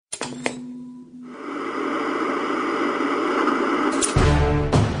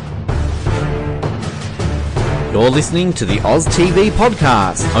You're listening to the Oz TV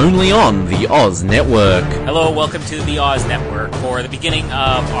podcast, only on the Oz Network. Hello, welcome to the Oz Network for the beginning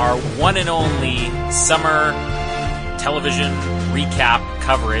of our one and only summer television recap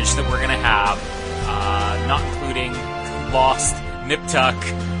coverage that we're going to have, not including Lost, Nip Tuck,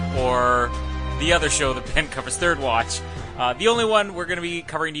 or the other show that Ben covers, Third Watch. The only one we're going to be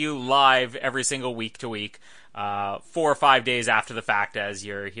covering to you live every single week to week. 4 or 5 days after the fact, as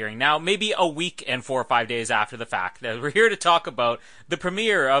you're hearing now. Maybe a week and 4 or 5 days after the fact. We're here to talk about the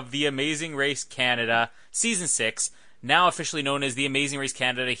premiere of The Amazing Race Canada Season 6, now officially known as The Amazing Race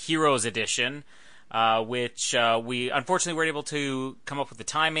Canada Heroes Edition, which we unfortunately weren't able to come up with the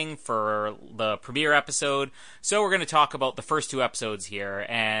timing for the premiere episode. So we're going to talk about the first 2 episodes here.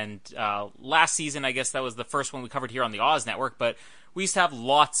 And last season, I guess that was the first one we covered here on the Oz Network, but we used to have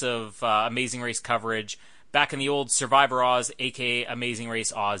lots of Amazing Race coverage back in the old Survivor Oz, aka Amazing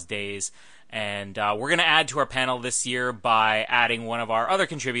Race Oz days. And we're going to add to our panel this year by adding one of our other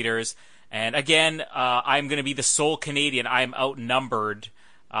contributors. And again, I'm going to be the sole Canadian. I'm outnumbered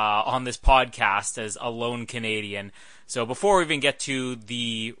on this podcast as a lone Canadian. So before we even get to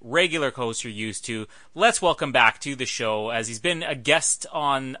the regular host you're used to, let's welcome back to the show, as he's been a guest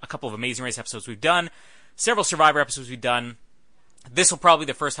on a couple of Amazing Race episodes we've done, several Survivor episodes we've done. This will probably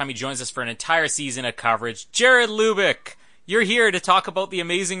be the first time he joins us for an entire season of coverage. Jared Lubick, you're here to talk about The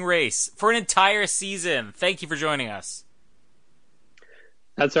Amazing Race for an entire season. Thank you for joining us.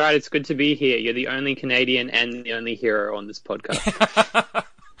 That's all right. It's good to be here. You're the only Canadian and the only hero on this podcast.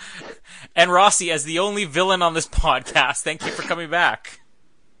 And Rossi, as the only villain on this podcast, thank you for coming back.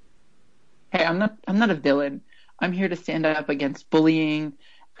 Hey, I'm not a villain. I'm here to stand up against bullying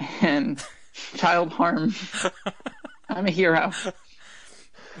and child harm. I'm a hero.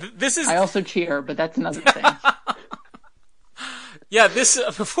 I also cheer, but that's another thing. Yeah,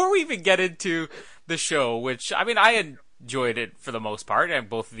 before we even get into the show, which, I mean, I enjoyed it for the most part, and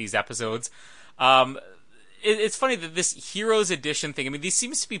both of these episodes. It's funny that this Heroes Edition thing, I mean, these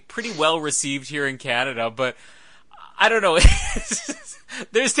seems to be pretty well received here in Canada, but I don't know.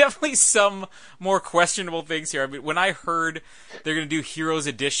 There's definitely some more questionable things here. I mean, when I heard they're going to do Heroes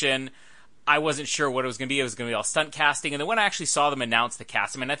Edition, I wasn't sure what it was going to be. It was going to be all stunt casting. And then when I actually saw them announce the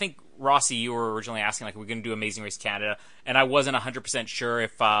cast, I mean, I think, Rossi, you were originally asking, like, we're going to do Amazing Race Canada, and I wasn't 100% sure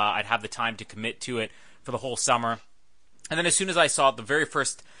if I'd have the time to commit to it for the whole summer. And then as soon as I saw the very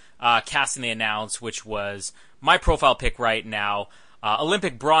first casting they announced, which was my profile pick right now,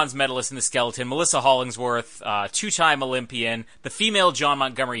 Olympic bronze medalist in the skeleton, Melissa Hollingsworth, 2-time Olympian, the female John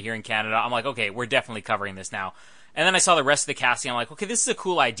Montgomery here in Canada, I'm like, okay, we're definitely covering this now. And then I saw the rest of the casting. I'm like, okay, this is a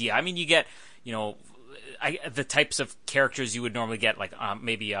cool idea. I mean, you get, the types of characters you would normally get, like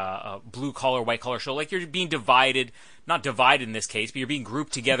maybe a blue-collar, white-collar show. Like, you're being divided, not divided in this case, but you're being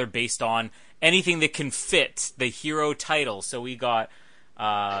grouped together based on anything that can fit the hero title. So we got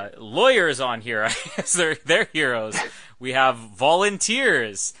lawyers on here. I guess they're heroes. We have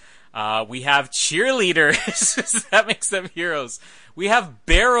volunteers. We have cheerleaders. That makes them heroes. We have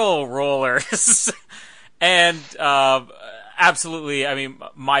barrel rollers. And absolutely, I mean,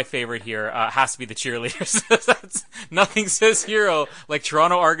 my favorite here has to be the cheerleaders. Nothing says hero like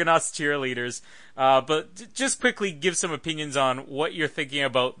Toronto Argonauts cheerleaders. But just quickly give some opinions on what you're thinking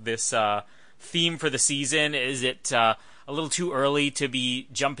about this theme for the season. Is it a little too early to be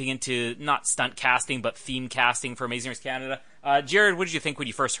jumping into not stunt casting, but theme casting for Amazing Race Canada? Jared, what did you think when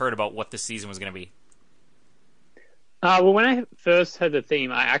you first heard about what this season was going to be? Well, when I first heard the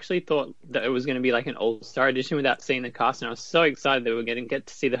theme, I actually thought that it was going to be like an all-star edition without seeing the cast, and I was so excited that we were going to get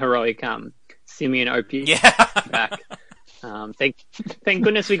to see the heroic Simi and Opie back. Thank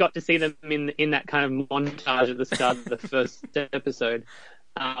goodness we got to see them in that kind of montage at the start of the first episode.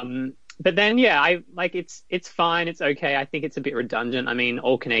 But then, yeah, it's fine, it's okay. I think it's a bit redundant. I mean,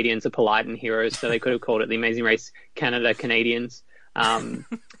 all Canadians are polite and heroes, so they could have called it the Amazing Race Canada Canadians.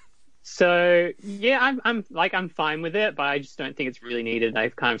 So yeah, I'm fine with it, but I just don't think it's really needed.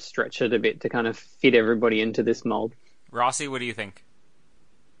 They've kind of stretched it a bit to kind of fit everybody into this mold. Rossi, what do you think?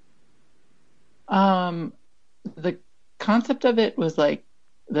 The concept of it was like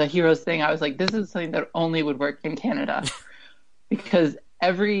the heroes thing. I was like, this is something that only would work in Canada because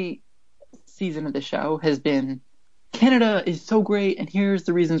every season of the show has been Canada is so great, and here's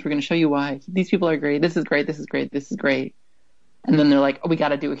the reasons we're going to show you why. These people are great. This is great. This is great. This is great. And then they're like, oh, we got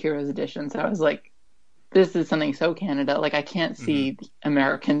to do a Heroes Edition. So I was like, this is something so Canada. Like, I can't see the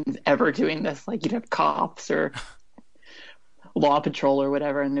Americans ever doing this. Like, you'd have cops or Law Patrol or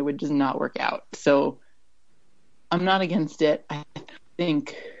whatever, and it would just not work out. So I'm not against it. I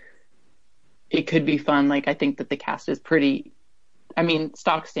think it could be fun. Like, I think that the cast is pretty, I mean,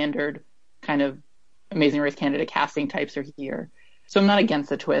 stock standard kind of Amazing Race Canada casting types are here. So I'm not against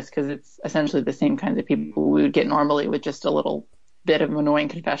the twist because it's essentially the same kinds of people we would get normally with just a little bit of annoying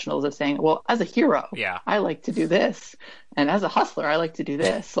confessionals of saying, well, as a hero, I like to do this. And as a hustler, I like to do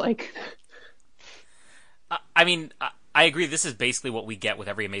this. Like, I mean, I agree. This is basically what we get with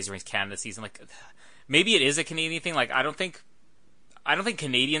every Amazing Race Canada season. Like, maybe it is a Canadian thing. Like, I don't think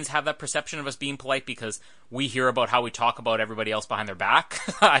Canadians have that perception of us being polite because we hear about how we talk about everybody else behind their back.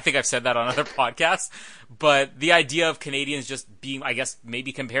 I think I've said that on other podcasts. But the idea of Canadians just being, I guess,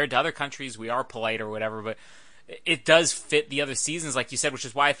 maybe compared to other countries, we are polite or whatever, but it does fit the other seasons, like you said, which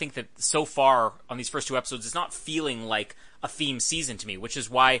is why I think that so far on these first 2 episodes, it's not feeling like a theme season to me, which is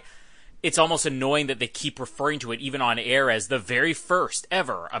why it's almost annoying that they keep referring to it even on air as the very first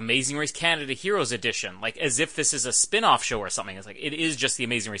ever Amazing Race Canada Heroes Edition, like as if this is a spin-off show or something. It's like, it is just the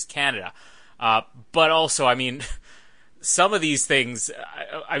Amazing Race Canada. But also, I mean, some of these things,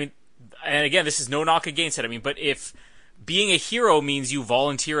 I mean, and again, this is no knock against it. I mean, but if being a hero means you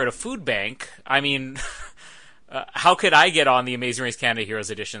volunteer at a food bank, I mean, how could I get on the Amazing Race Canada Heroes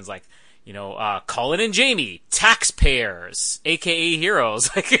Editions? Like, you know, Colin and Jamie, taxpayers, aka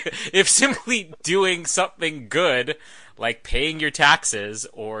heroes. Like, if simply doing something good, like paying your taxes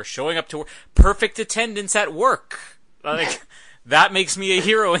or showing up to work, perfect attendance at work, like, that makes me a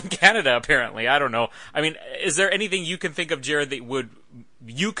hero in Canada, apparently. I don't know. I mean, is there anything you can think of, Jared, that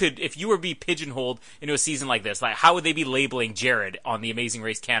you could, if you were to be pigeonholed into a season like this, like, how would they be labeling Jared on the Amazing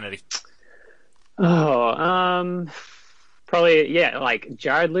Race Canada? Probably, yeah, like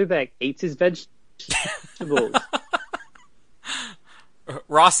Jared Lubeck eats his vegetables.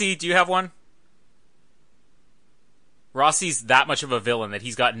 Rossi, do you have one? Rossi's that much of a villain that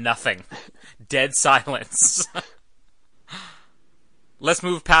he's got nothing. Dead silence. Let's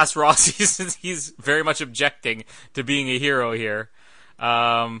move past Rossi since he's very much objecting to being a hero here.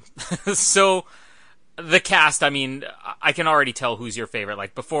 So the cast, I mean, I can already tell who's your favorite.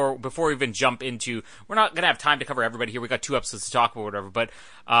 Like, before we even jump into, we're not going to have time to cover everybody here. We got 2 episodes to talk about, whatever, but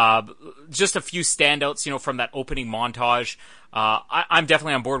just a few standouts, you know, from that opening montage. I'm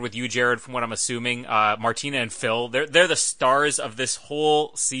definitely on board with you, Jared, from what I'm assuming. Martina and Phil, they're the stars of this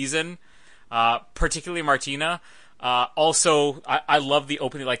whole season, particularly Martina. Also, I love the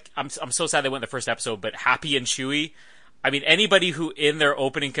opening. Like, I'm so sad they went in the first episode, but Happy and Chewie, I mean, anybody who in their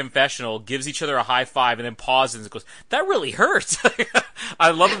opening confessional gives each other a high five and then pauses and goes, that really hurt. I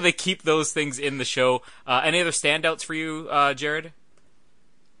love that they keep those things in the show. Any other standouts for you, Jared?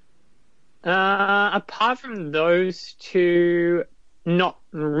 Apart from those 2, not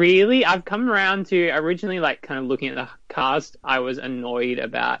really. I've come around to originally, like, kind of looking at the cast, I was annoyed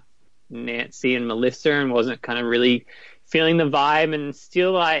about Nancy and Melissa and wasn't kind of really feeling the vibe, and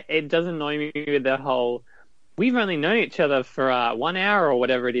still, it does annoy me with the whole, we've only known each other for 1 hour or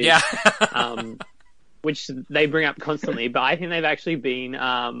whatever it is. Yeah. Which they bring up constantly, but I think they've actually been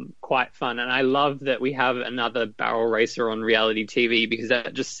quite fun, and I love that we have another barrel racer on reality TV, because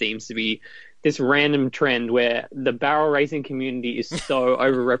that just seems to be this random trend where the barrel racing community is so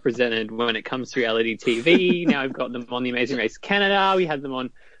overrepresented when it comes to reality TV. Now we've got them on The Amazing Race Canada, we had them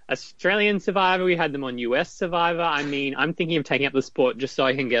on Australian Survivor, we had them on US Survivor. I mean, I'm thinking of taking up the sport just so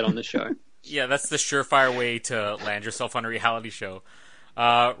I can get on the show. Yeah, that's the surefire way to land yourself on a reality show.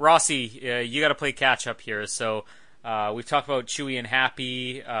 Rossi, you got to play catch up here. So we've talked about Chewie and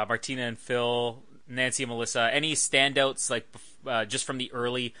Happy, Martina and Phil, Nancy and Melissa. Any standouts, like just from the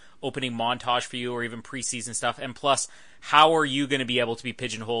early opening montage for you, or even preseason stuff? And plus, how are you going to be able to be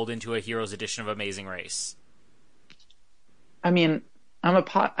pigeonholed into a Heroes edition of Amazing Race? I mean,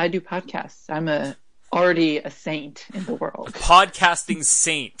 I do podcasts. I'm already a saint in the world. A podcasting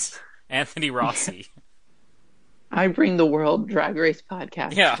saint, Anthony Rossi. I bring the world Drag Race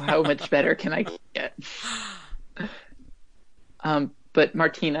podcast. Yeah. How much better can I get? But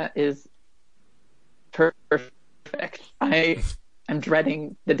Martina is perfect. I am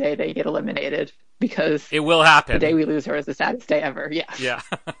dreading the day they get eliminated, because it will happen. The day we lose her is the saddest day ever. Yeah. Yeah.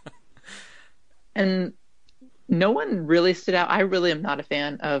 And no one really stood out. I really am not a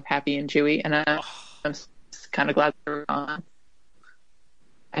fan of Happy and Chewie, and I'm kind of glad they're gone.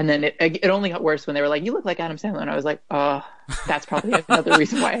 And then it only got worse when they were like, you look like Adam Sandler. And I was like, oh, that's probably another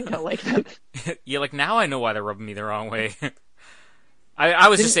reason why I don't like them. Yeah, like, now I know why they're rubbing me the wrong way. I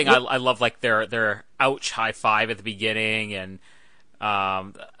was just saying, I love, like, their ouch high five at the beginning. And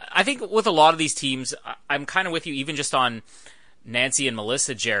I think with a lot of these teams, I'm kind of with you, even just on Nancy and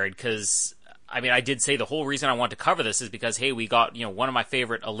Melissa, Jared, because, I mean, I did say the whole reason I want to cover this is because, hey, we got, you know, one of my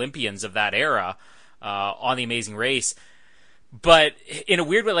favorite Olympians of that era on The Amazing Race. But in a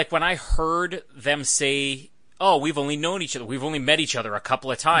weird way, like, when I heard them say oh, we've only known each other, we've only met each other a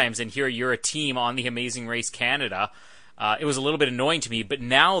couple of times, and here you're a team on the Amazing Race Canada. It was a little bit annoying to me, but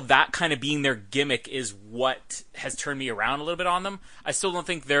now that kind of being their gimmick is what has turned me around a little bit on them. I still don't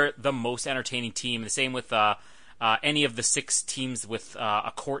think they're the most entertaining team. The same with any of the 6 teams with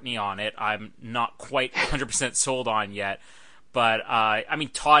a Courtney on it. I'm not quite 100% sold on yet. But, I mean,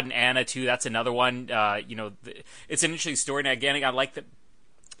 Todd and Anna, too, that's another one. It's an interesting story. And again, I like that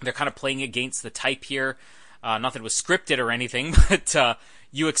they're kind of playing against the type here. Not that it was scripted or anything, but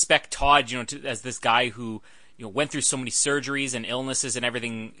you expect Todd, as this guy who went through so many surgeries and illnesses and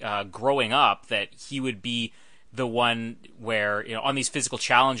everything growing up, that he would be the one where, on these physical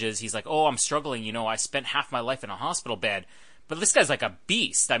challenges, he's like, oh, I'm struggling. I spent half my life in a hospital bed. But this guy's like a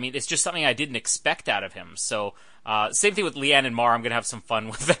beast. I mean, it's just something I didn't expect out of him. So, same thing with Leanne and Mar. I'm going to have some fun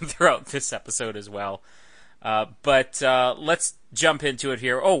with them throughout this episode as well. But let's jump into it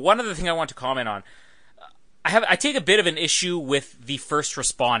here. Oh, one other thing I want to comment on. I take a bit of an issue with the first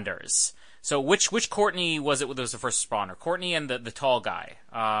responders. So which Courtney was it that was the first responder? Courtney and the tall guy.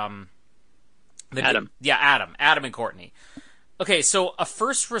 Adam. Yeah, Adam. Adam and Courtney. Okay, so a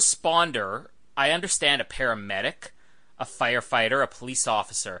first responder, I understand a paramedic, a firefighter, a police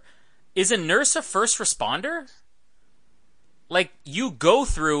officer. Is a nurse a first responder? Like, you go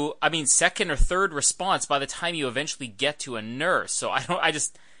through, second or third response by the time you eventually get to a nurse. So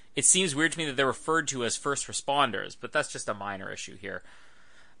it seems weird to me that they're referred to as first responders, but that's just a minor issue here.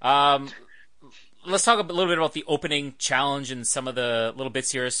 Let's talk a little bit about the opening challenge and some of the little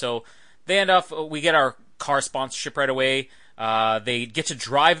bits here. So we get our car sponsorship right away. They get to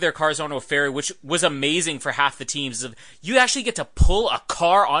drive their cars onto a ferry, which was amazing for half the teams. You actually get to pull a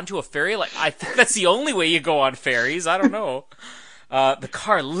car onto a ferry? Like, I think that's the only way you go on ferries. I don't know. The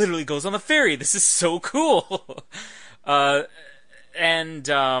car literally goes on the ferry. This is so cool. The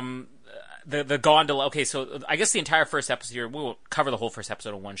gondola. Okay, so I guess the entire first episode here, we won't cover the whole first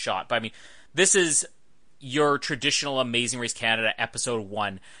episode in one shot, but this is your traditional Amazing Race Canada episode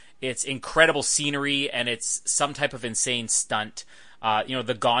 1. It's incredible scenery, and it's some type of insane stunt.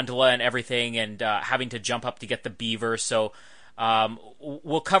 The gondola and everything, and having to jump up to get the beaver. So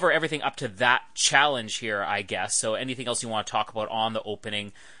we'll cover everything up to that challenge here, I guess. So anything else you want to talk about on the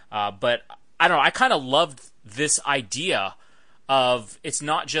opening. But I don't know, I kind of loved this idea of, it's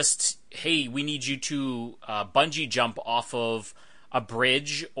not just, hey, we need you to bungee jump off of a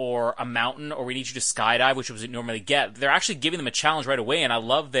bridge or a mountain, or we need you to skydive, which was normally get. They're actually giving them a challenge right away, and I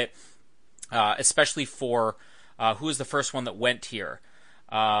love that, especially for who was the first one that went here.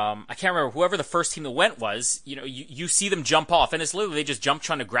 I can't remember, whoever the first team that went was, you see them jump off, and it's literally they just jump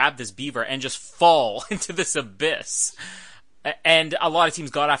trying to grab this beaver and just fall into this abyss. And a lot of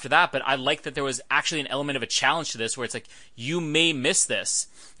teams got after that, but I like that there was actually an element of a challenge to this, where it's like, you may miss this,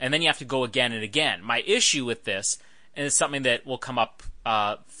 and then you have to go again and again. My issue with this, and it's something that will come up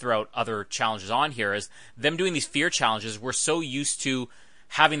throughout other challenges on here, is them doing these fear challenges. We're so used to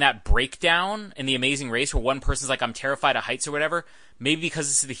having that breakdown in the Amazing Race where one person's like, I'm terrified of heights or whatever. Maybe because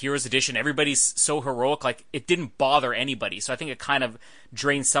this is the Heroes Edition, everybody's so heroic, like it didn't bother anybody. So I think it kind of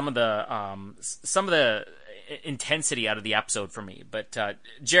drained some of the intensity out of the episode for me. But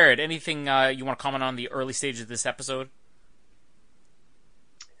Jared, anything you want to comment on the early stages of this episode?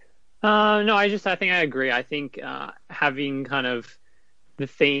 No, I think I agree. I think having kind of the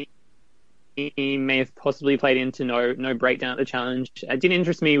theme may have possibly played into no breakdown at the challenge. It did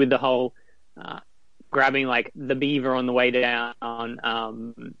interest me with the whole grabbing like the beaver on the way down.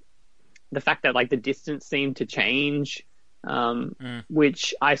 The fact that like the distance seemed to change,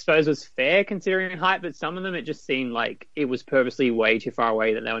 which I suppose was fair considering height, but some of them it just seemed like it was purposely way too far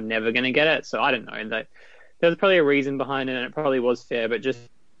away that they were never going to get it. So I don't know. That there was probably a reason behind it, and it probably was fair, but just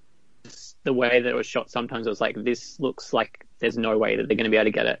the way that it was shot, sometimes it was like, this looks like there's no way that they're going to be able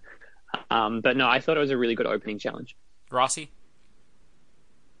to get it. But no, I thought it was a really good opening challenge. Rossi?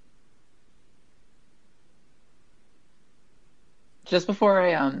 Just before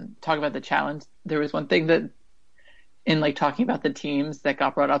I talk about the challenge, there was one thing that, in like talking about the teams, that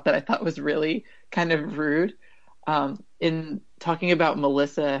got brought up that I thought was really kind of rude. In talking about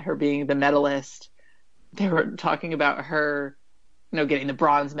Melissa, her being the medalist, they were talking about her, getting the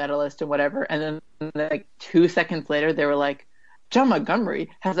bronze medalist and whatever. And then like 2 seconds later, they were like, John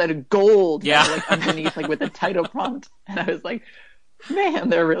Montgomery has a gold medal, like underneath, like with the title prompt. And I was like, man,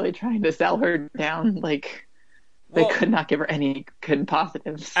 they're really trying to sell her down. Like, they could not give her any good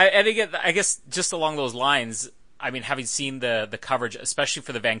positives. I guess just along those lines, having seen the coverage, especially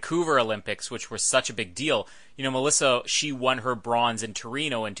for the Vancouver Olympics, which were such a big deal. Melissa, she won her bronze in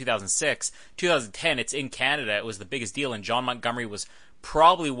Torino in 2006. 2010, it's in Canada. It was the biggest deal, and John Montgomery was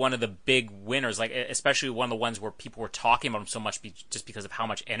probably one of the big winners, like especially one of the ones where people were talking about him so much just because of how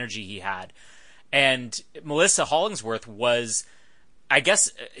much energy he had. And Melissa Hollingsworth was, I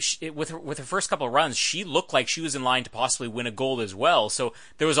guess, with her first couple of runs, she looked like she was in line to possibly win a gold as well. So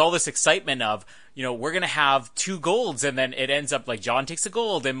there was all this excitement of, we're going to have 2 golds, and then it ends up like John takes a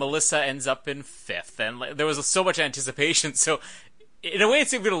gold and Melissa ends up in 5th. And there was so much anticipation. So in a way,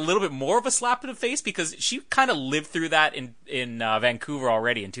 it's even a little bit more of a slap in the face because she kind of lived through that in Vancouver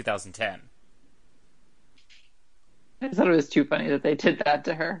already in 2010. I thought it was too funny that they did that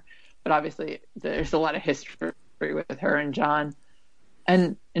to her. But obviously, there's a lot of history with her and John.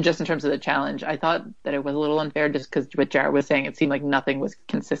 And just in terms of the challenge, I thought that it was a little unfair just because what Jared was saying, it seemed like nothing was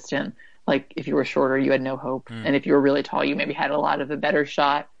consistent. Like, if you were shorter, you had no hope. And if you were really tall, you maybe had a lot of a better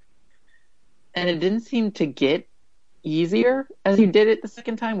shot. And it didn't seem to get easier as you did it the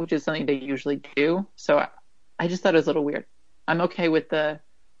second time, which is something they usually do. So I just thought it was a little weird. I'm okay with the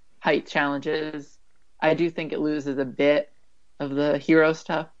height challenges. I do think it loses a bit of the hero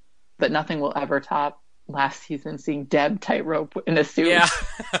stuff, but nothing will ever top last season seeing Deb tightrope in a suit. Yeah.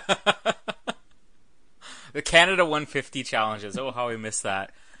 The Canada 150 challenges. Oh, how we missed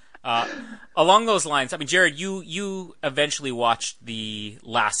that. Along those lines, I mean, Jared, you eventually watched the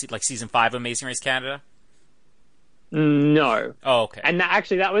last, like, season 5 of Amazing Race Canada? No. Oh, okay. And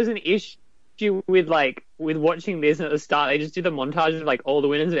that was an issue with watching this at the start. They just do the montage of like all the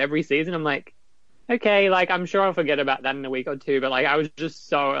winners of every season. I'm like, okay, like I'm sure I'll forget about that in a week or two, but like I was just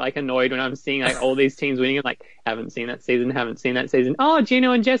so like annoyed when I'm seeing like all these teams winning and like haven't seen that season. Oh,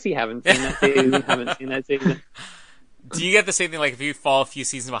 Gino and Jesse haven't seen that season. Do you get the same thing, like if you fall a few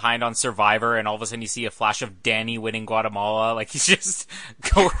seasons behind on Survivor and all of a sudden you see a flash of Danny winning Guatemala, like he's just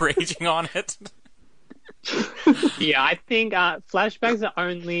go raging on it? Yeah, I think flashbacks are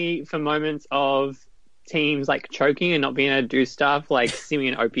only for moments of teams like choking and not being able to do stuff, like Simi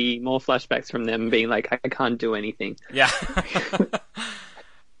and Opie, more flashbacks from them being like, I can't do anything. Yeah.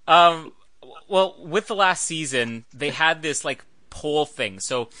 Well, with the last season, they had this like poll thing.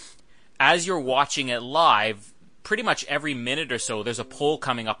 So as you're watching it live, pretty much every minute or so, there's a poll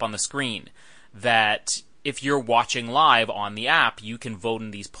coming up on the screen that if you're watching live on the app, you can vote in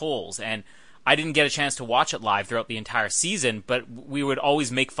these polls. And I didn't get a chance to watch it live throughout the entire season, but we would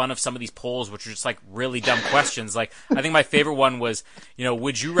always make fun of some of these polls, which are just like really dumb questions. Like, I think my favorite one was,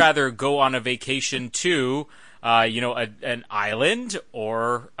 would you rather go on a vacation to, an island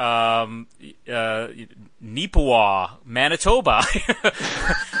or, Nipawa, Manitoba,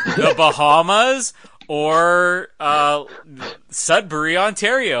 the Bahamas, or, Sudbury,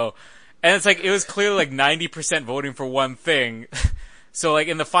 Ontario. And it's like, it was clearly like 90% voting for one thing. So, like,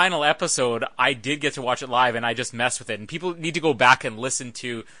 in the final episode, I did get to watch it live, and I just messed with it. And people need to go back and listen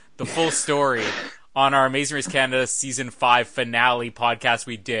to the full story on our Amazing Race Canada Season 5 finale podcast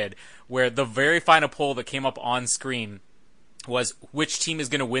we did, where the very final poll that came up on screen was which team is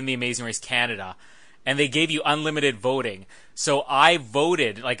going to win the Amazing Race Canada. And they gave you unlimited voting. So I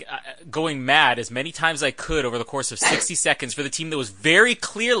voted, like, going mad as many times as I could over the course of 60 seconds for the team that was very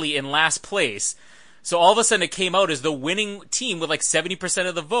clearly in last place. So all of a sudden it came out as the winning team with like 70%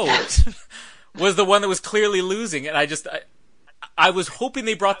 of the vote was the one that was clearly losing. And I was hoping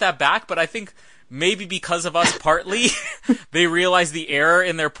they brought that back, but I think maybe because of us partly, they realized the error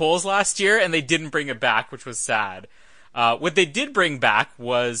in their polls last year and they didn't bring it back, which was sad. What they did bring back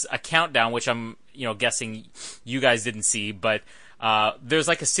was a countdown, which I'm, guessing you guys didn't see, but there's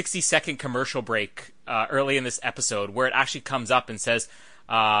like a 60-second commercial break early in this episode where it actually comes up and says,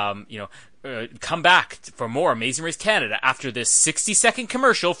 come back for more Amazing Race Canada after this 60-second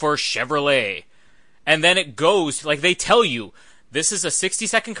commercial for Chevrolet. And then it goes, like they tell you, this is a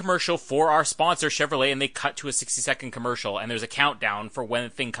 60-second commercial for our sponsor, Chevrolet, and they cut to a 60-second commercial, and there's a countdown for when the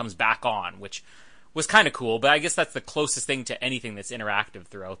thing comes back on, which was kind of cool, but I guess that's the closest thing to anything that's interactive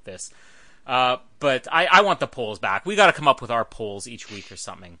throughout this. But I want the polls back. We got to come up with our polls each week or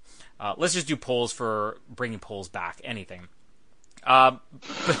something. Let's just do polls for bringing polls back, anything.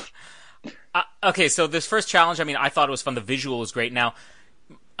 Okay, so this first challenge, I mean, I thought it was fun. The visual was great. Now,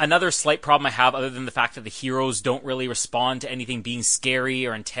 another slight problem I have, other than the fact that the heroes don't really respond to anything being scary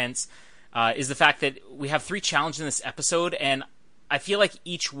or intense, is the fact that we have 3 challenges in this episode, and I feel like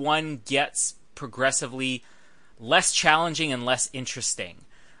each one gets progressively less challenging and less interesting.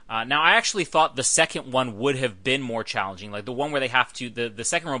 Now, I actually thought the second one would have been more challenging, like the one where they have to, the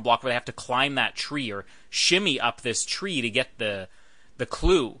second roadblock where they have to climb that tree or shimmy up this tree to get the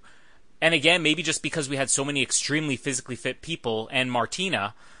clue. And again, maybe just because we had so many extremely physically fit people and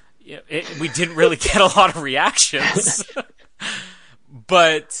Martina, we didn't really get a lot of reactions.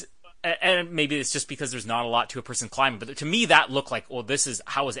 But and maybe it's just because there's not a lot to a person climbing, but to me that looked like, well, this is,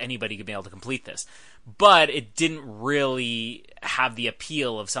 how is anybody going to be able to complete this? But it didn't really have the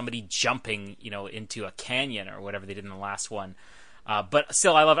appeal of somebody jumping, into a canyon or whatever they did in the last one. But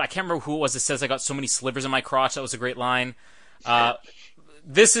still, I love it. I can't remember who it was that says, "I got so many slivers in my crotch." That was a great line.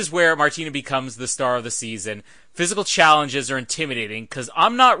 This is where Martina becomes the star of the season. Physical challenges are intimidating because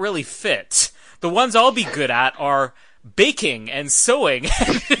I'm not really fit. The ones I'll be good at are baking and sewing.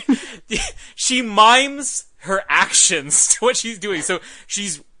 She mimes her actions to what she's doing. So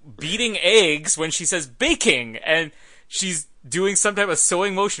she's beating eggs when she says baking, and she's doing some type of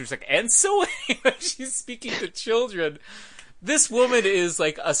sewing motion. She's like, and sewing. She's speaking to children. This woman is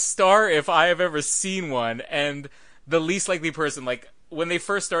like a star if I have ever seen one, and the least likely person. Like, when they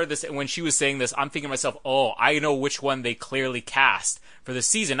first started this, and when she was saying this, I'm thinking to myself, oh, I know which one they clearly cast for this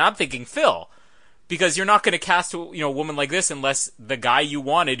season. I'm thinking Phil. Because you're not going to cast a woman like this unless the guy you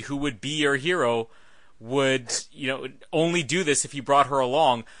wanted, who would be your hero, would only do this if you brought her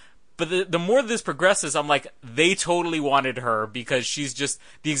along. But the more this progresses, I'm like, they totally wanted her because she's just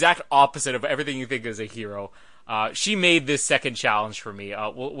the exact opposite of everything you think is a hero. She made this second challenge for me.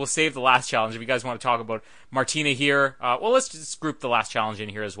 We'll save the last challenge if you guys want to talk about Martina here. Well, let's just group the last challenge in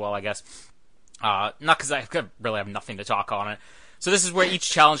here as well, I guess. Not because I really have nothing to talk on it. So this is where each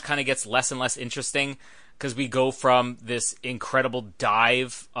challenge kind of gets less and less interesting, because we go from this incredible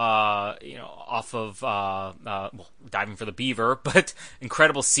dive, off of diving for the beaver, but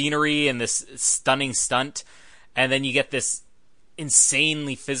incredible scenery and this stunning stunt, and then you get this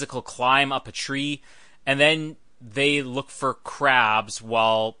insanely physical climb up a tree, and then they look for crabs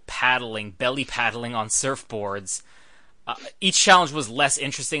while belly paddling on surfboards. Each challenge was less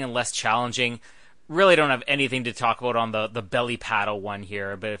interesting and less challenging. Really don't have anything to talk about on the belly paddle one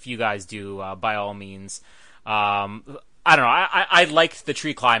here, but if you guys do, by all means. I don't know. I liked the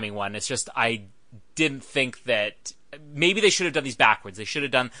tree climbing one. It's just I didn't think that maybe they should have done these backwards. They should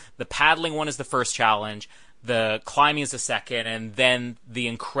have done the paddling one as the first challenge, the climbing as the second, and then the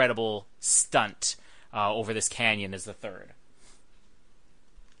incredible stunt over this canyon as the third.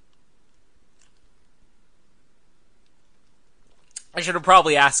 I should have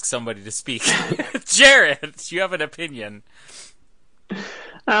probably asked somebody to speak. Jared, do you have an opinion?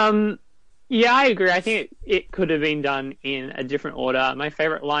 Yeah, I agree. I think it could have been done in a different order. My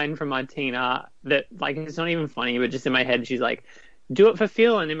favorite line from Martina, that it's not even funny, but just in my head, she's like, "Do it for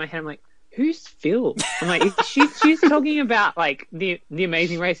Phil," and in my head, I'm like, "Who's Phil?" I'm like, she's talking about the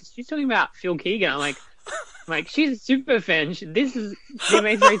Amazing Race. She's talking about Phil Keegan. I'm like, she's a super fan. This is the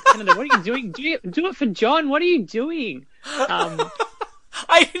Amazing Race Canada. What are you doing? Do it for John. What are you doing?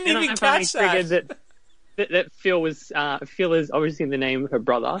 I didn't even catch that. That Phil is obviously the name of her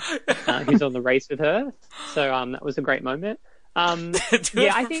brother, who's on the race with her. So that was a great moment. I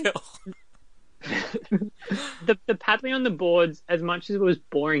think the paddling on the boards, as much as it was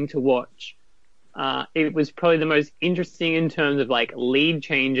boring to watch, it was probably the most interesting in terms of lead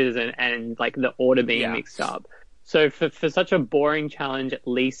changes and the order being mixed up. So for such a boring challenge, at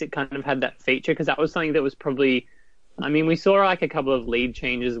least it kind of had that feature, because that was something that was probably, I mean, we saw a couple of lead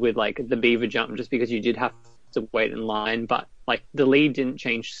changes with the beaver jump, just because you did have to wait in line, but the lead didn't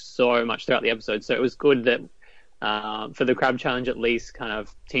change so much throughout the episode. So it was good that for the crab challenge, at least, kind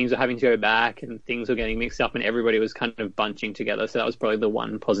of teams were having to go back and things were getting mixed up and everybody was kind of bunching together. So that was probably the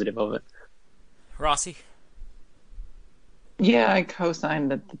one positive of it. Rossi? Yeah, I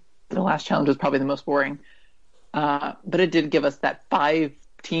co-signed that the last challenge was probably the most boring. But it did give us that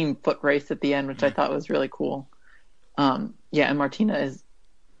 5-team foot race at the end, which I thought was really cool. And Martina is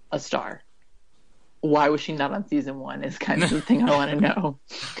a star. Why was she not on season 1 is kind of the thing I want to know.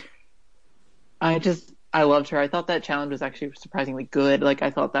 I loved her. I thought that challenge was actually surprisingly good. I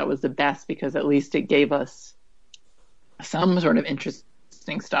thought that was the best because at least it gave us some sort of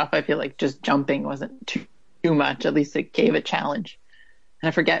interesting stuff. I feel like just jumping wasn't too much. At least it gave a challenge. And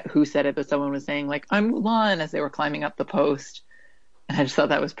I forget who said it, but someone was saying, I'm Mulan, as they were climbing up the post. And I just thought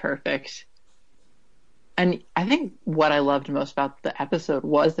that was perfect. And I think what I loved most about the episode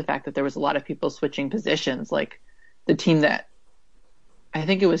was the fact that there was a lot of people switching positions. The team that, I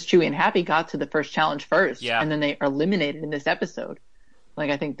think it was Chewie and Happy, got to the first challenge first. Yeah. And then they are eliminated in this episode.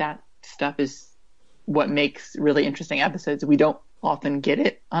 I think that stuff is what makes really interesting episodes. We don't often get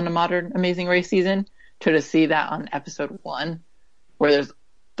it on a modern Amazing Race season. To see that on episode 1, where there's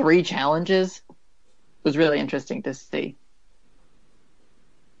 3 challenges, was really interesting to see.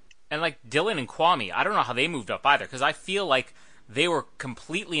 And Dylan and Kwame, I don't know how they moved up either, because I feel like they were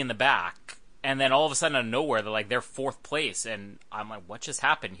completely in the back, and then all of a sudden out of nowhere, they're 4th place, and I'm like, what just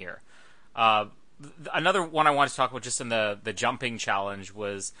happened here? Another one I wanted to talk about just in the jumping challenge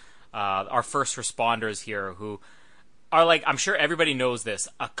was our first responders here, who are like, I'm sure everybody knows this,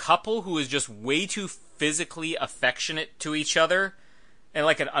 a couple who is just way too physically affectionate to each other at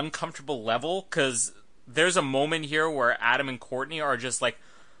like an uncomfortable level, because there's a moment here where Adam and Courtney are just like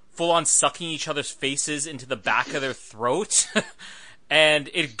full on sucking each other's faces into the back of their throat. And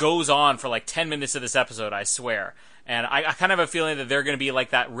it goes on for like 10 minutes of this episode, I swear. And I kind of have a feeling that they're going to be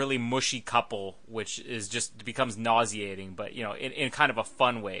like that really mushy couple, which is just becomes nauseating, but you know, in kind of a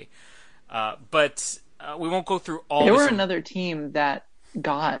fun way. But we won't go through all. There were another team that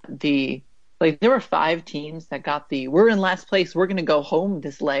got the, like, there were 5 teams that got the "we're in last place, we're gonna go home"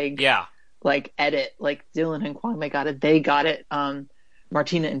 this leg. Yeah. Like edit. Like Dylan and Kwame got it. They got it.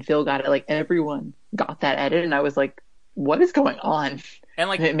 Martina and Phil got it. Like everyone got that edit, and I was like, "What is going on?" And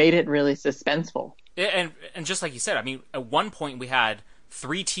like it made it really suspenseful. And just like you said, I mean, at one point we had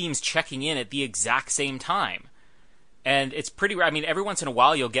 3 teams checking in at the exact same time. And it's pretty rare. I mean, every once in a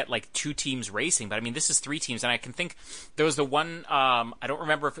while you'll get like 2 teams racing, but I mean, this is 3 teams. And I can think there was the one, I don't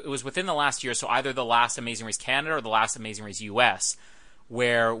remember if it was within the last year, so either the last Amazing Race Canada or the last Amazing Race US,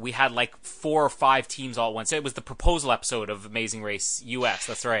 where we had like 4 or 5 teams all at once. It was the proposal episode of Amazing Race US,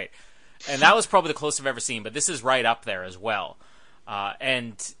 that's right. And that was probably the closest I've ever seen, but this is right up there as well.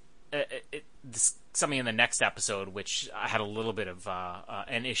 This something in the next episode, which I had a little bit of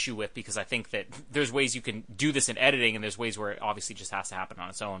an issue with, because I think that there's ways you can do this in editing, and there's ways where it obviously just has to happen on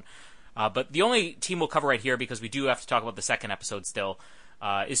its own. But the only team we'll cover right here, because we do have to talk about the second episode still,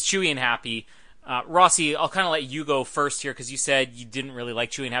 is Chewie and Happy. Rossi, I'll kind of let you go first here, because you said you didn't really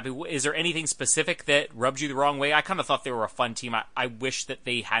like Chewie and Happy. Is there anything specific that rubbed you the wrong way? I kind of thought they were a fun team. I wish that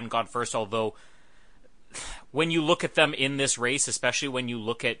they hadn't gone first, although when you look at them in this race, especially when you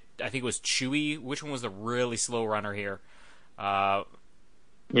look at, I think it was Chewie. Which one was the really slow runner here? Yeah,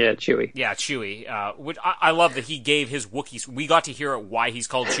 Chewie. Yeah, Chewie. Which I love that he gave his Wookiee. We got to hear why he's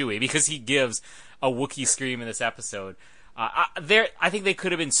called Chewie, because he gives a Wookiee scream in this episode. I think they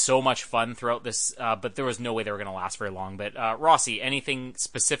could have been so much fun throughout this, but there was no way they were going to last very long. But Rossi, anything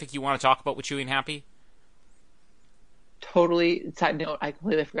specific you want to talk about with Chewie and Happy? Totally. Side note, I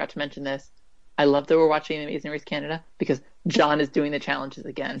completely forgot to mention this. I love that we're watching Amazing Race Canada because John is doing the challenges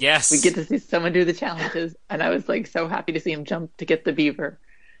again. Yes. We get to see someone do the challenges, and I was like so happy to see him jump to get the beaver.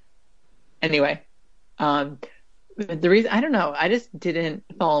 Anyway, the reason, I don't know, I just didn't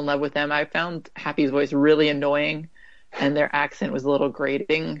fall in love with them. I found Happy's voice really annoying, and their accent was a little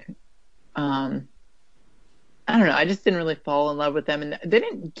grating. I don't know, I just didn't really fall in love with them, and they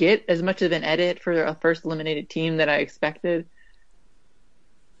didn't get as much of an edit for a first eliminated team that I expected.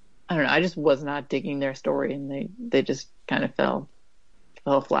 I don't know, I just was not digging their story, and they just kind of fell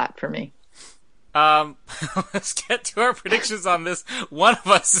flat for me. Let's get to our predictions on this. One of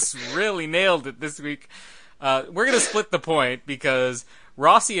us has really nailed it this week. We're going to split the point, because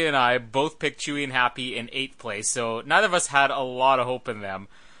Rossi and I both picked Chewie and Happy in 8th place, so neither of us had a lot of hope in them.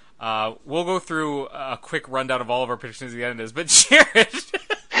 We'll go through a quick rundown of all of our predictions at the end of this, but Jared,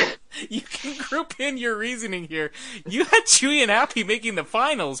 you can group in your reasoning here. You had Chewie and Happy making the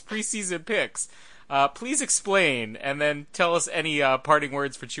finals preseason picks. Please explain, and then tell us any parting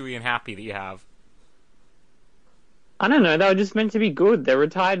words for Chewie and Happy that you have. I don't know. They were just meant to be good. They're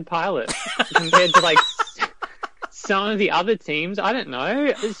retired pilots compared to like some of the other teams. I don't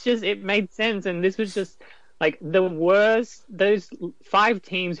know. It's just, it made sense, and this was just like the worst. Those 5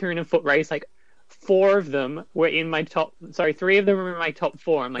 teams who are in a foot race, like 4 of them were in my top. Sorry, 3 of them were in my top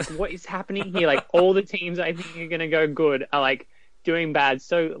 4. I'm like, what is happening here? Like all the teams I think are gonna go good are like doing bad.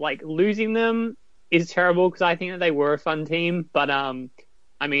 So like losing them is terrible, because I think that they were a fun team, but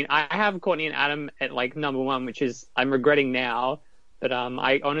I mean, I have Courtney and Adam at like number 1, which is I'm regretting now. But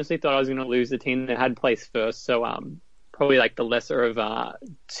I honestly thought I was going to lose the team that had placed first. So probably like the lesser of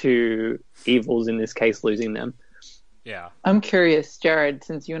 2 evils in this case, losing them. Yeah. I'm curious, Jared,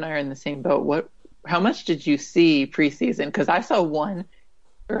 since you and I are in the same boat, how much did you see preseason? Because I saw 1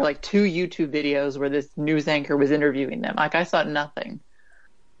 or like 2 YouTube videos where this news anchor was interviewing them. Like I saw nothing.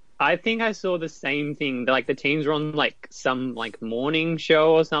 I think I saw the same thing. Like the teams were on like some like morning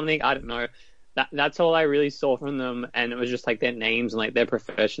show or something. I don't know. That's all I really saw from them, and it was just like their names and like their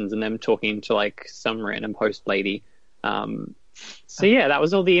professions, and them talking to like some random host lady. So yeah, that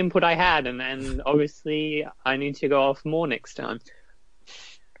was all the input I had, and obviously I need to go off more next time.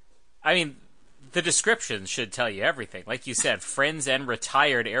 I mean, the description should tell you everything. Like you said, friends and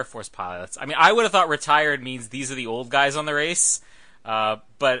retired Air Force pilots. I mean, I would have thought retired means these are the old guys on the race.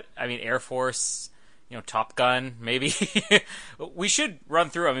 But I mean, Air Force, you know, Top Gun, maybe. We should run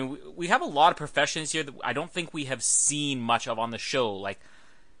through. I mean, we have a lot of professions here that I don't think we have seen much of on the show, like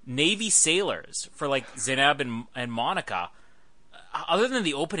Navy sailors for like Zainab and Monica. other than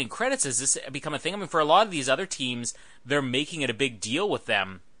the opening credits, has this become a thing? I mean, for a lot of these other teams, they're making it a big deal with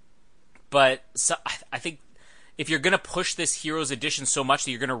them. But so, I think if you're going to push this Heroes Edition so much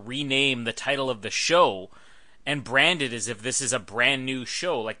that you're going to rename the title of the show and brand it as if this is a brand new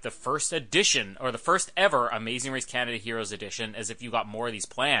show, like the first edition or the first ever Amazing Race Canada Heroes Edition, as if you got more of these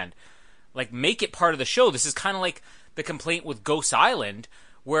planned, like make it part of the show. This is kind of like the complaint with Ghost Island,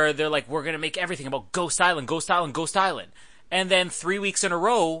 where they're like, we're going to make everything about Ghost Island, Ghost Island, Ghost Island. And then 3 weeks in a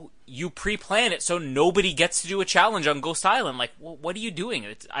row, you pre-plan it so nobody gets to do a challenge on Ghost Island. Like, well, what are you doing?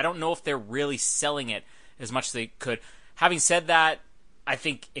 I don't know if they're really selling it as much as they could. Having said that, I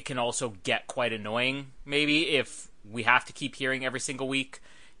think it can also get quite annoying, maybe, if we have to keep hearing every single week.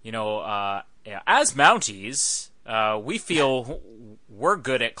 You know, as Mounties, we feel we're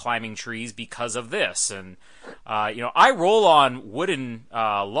good at climbing trees because of this. And, you know, I roll on wooden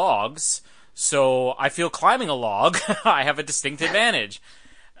logs, so I feel climbing a log, I have a distinct advantage.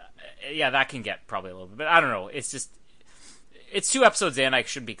 Yeah, that can get probably a little bit, but I don't know. It's just, it's 2 episodes in. I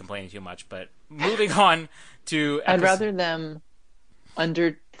shouldn't be complaining too much, but moving on to... I'd rather them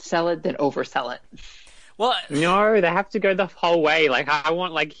undersell it than oversell it. Well, no, they have to go the whole way. Like, I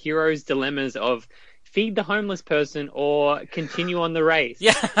want, like, heroes' dilemmas of feed the homeless person or continue on the race.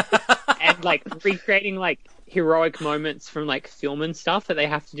 Yeah. And, like, recreating, like, heroic moments from, like, film and stuff that they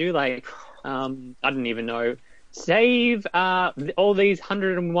have to do. Like, I don't even know. Save all these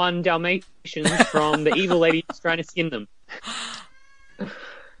 101 Dalmatians from the evil lady who's trying to skin them.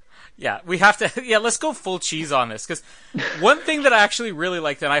 Yeah, we have to... Yeah, let's go full cheese on this. Because one thing that I actually really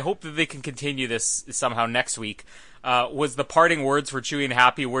liked, and I hope that they can continue this somehow next week, was the parting words for Chewie and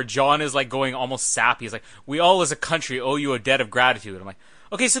Happy, where John is, like, going almost sappy. He's like, we all as a country owe you a debt of gratitude. I'm like,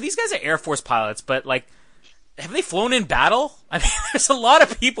 okay, so these guys are Air Force pilots, but, like, have they flown in battle? I mean, there's a lot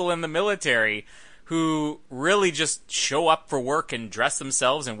of people in the military who really just show up for work and dress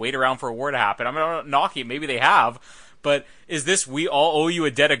themselves and wait around for a war to happen. I'm not knocking it. Maybe they have. But is this, we all owe you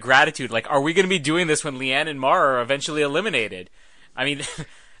a debt of gratitude? Like, are we going to be doing this when Leanne and Mara are eventually eliminated? I mean,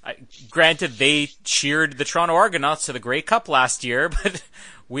 granted, they cheered the Toronto Argonauts to the Grey Cup last year, but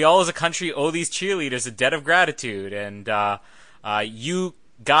we all as a country owe these cheerleaders a debt of gratitude. And you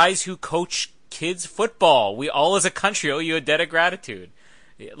guys who coach kids football, we all as a country owe you a debt of gratitude.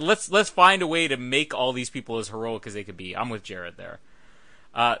 Let's find a way to make all these people as heroic as they could be. I'm with Jared there.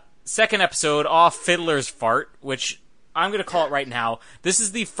 Second episode, Off Fiddler's Fart, which I'm going to call it right now. This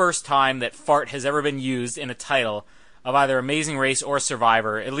is the first time that fart has ever been used in a title of either Amazing Race or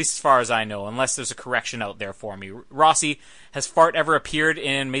Survivor, at least as far as I know, unless there's a correction out there for me. Rossi, has fart ever appeared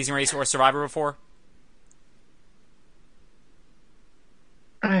in Amazing Race or Survivor before?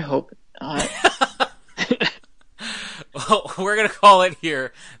 I hope not. Well, we're going to call it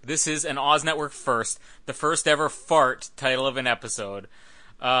here. This is an Oz Network first, the first ever fart title of an episode.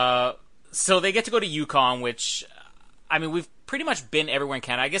 So they get to go to Yukon, which, I mean, we've pretty much been everywhere in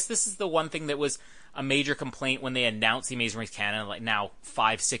Canada. I guess this is the one thing that was a major complaint when they announced the Amazing Race Canada, like now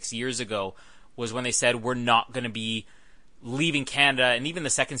 5-6 years ago, was when they said we're not going to be leaving Canada, and even the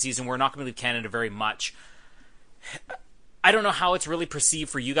second season, we're not going to leave Canada very much. I don't know how it's really perceived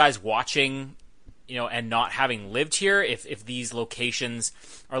for you guys watching, you know, and not having lived here, if these locations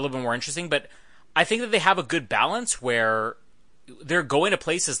are a little bit more interesting, but I think that they have a good balance where they're going to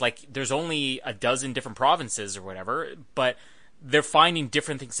places like there's only a dozen different provinces or whatever, but they're finding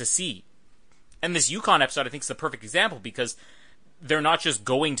different things to see. And this Yukon episode, I think, is the perfect example because they're not just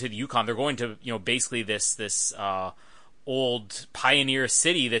going to the Yukon; they're going to, you know, basically this old pioneer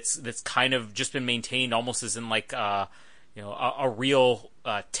city that's kind of just been maintained almost as in like you know, a real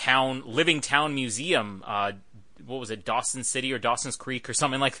living town museum. What was it, Dawson City or Dawson's Creek or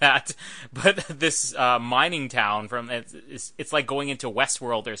something like that? But this mining town it's like going into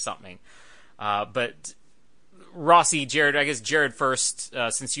Westworld or something. But Rossi, Jared, I guess Jared first,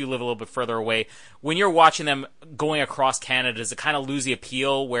 since you live a little bit further away, when you're watching them going across Canada, does it kind of lose the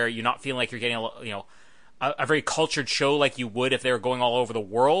appeal where you're not feeling like you're getting a very cultured show like you would if they were going all over the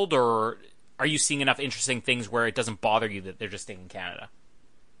world, or are you seeing enough interesting things where it doesn't bother you that they're just staying in Canada?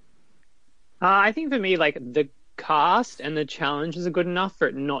 I think for me, like, the cast and the challenges are good enough for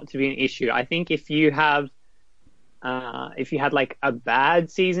it not to be an issue. I think if you had like a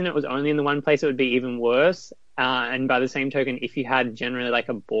bad season, it was only in the one place, it would be even worse. And by the same token, if you had generally like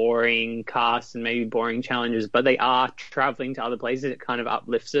a boring cast and maybe boring challenges, but they are traveling to other places, it kind of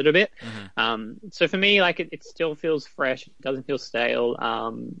uplifts it a bit. Mm-hmm. So for me, like, it still feels fresh. It doesn't feel stale.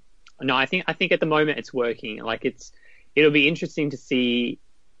 No, I think at the moment it's working. Like, it'll be interesting to see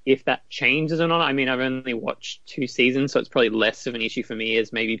if that changes or not. I mean, I've only watched 2 seasons, so it's probably less of an issue for me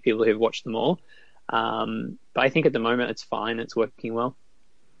as maybe people who've watched them all. But I think at the moment it's fine. It's working well.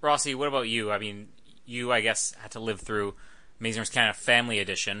 Rossi, what about you? I mean, you, I guess, had to live through Amazing Race Canada Family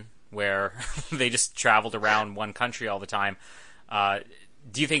Edition, where they just traveled around one country all the time.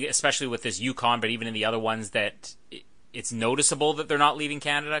 Do you think, especially with this Yukon, but even in the other ones, that it's noticeable that they're not leaving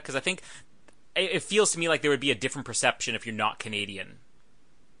Canada? Because I think it feels to me like there would be a different perception if you're not Canadian.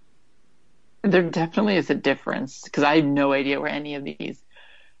 There definitely is a difference, because I have no idea where any of these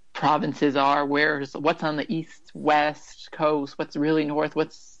provinces are. What's on the east, west coast, what's really north,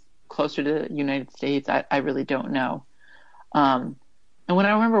 what's closer to the United States. I really don't know. And when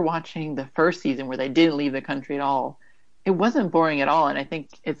I remember watching the first season where they didn't leave the country at all, it wasn't boring at all. And I think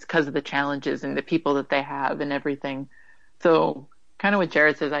it's because of the challenges and the people that they have and everything. So kind of what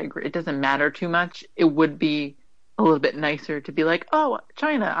Jared says, I agree. It doesn't matter too much. It would be a little bit nicer to be like, oh,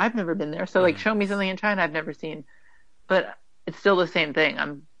 China, I've never been there. So like, show me something in China I've never seen. But it's still the same thing.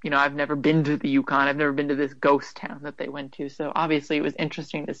 I've never been to the Yukon. I've never been to this ghost town that they went to. So obviously it was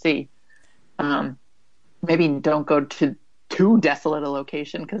interesting to see. Maybe don't go to too desolate a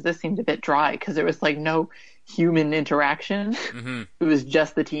location, because this seemed a bit dry, because there was like no human interaction. Mm-hmm. It was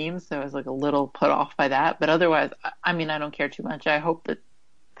just the teams. So I was like a little put off by that. But otherwise, I don't care too much. I hope that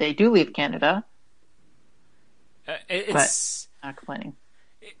they do leave Canada. But not complaining.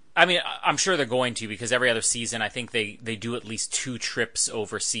 I mean, I'm sure they're going to, because every other season, I think they do at least 2 trips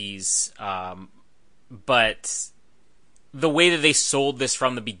overseas. But the way that they sold this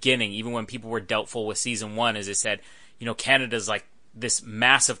from the beginning, even when people were doubtful with season 1, is they said, Canada's like this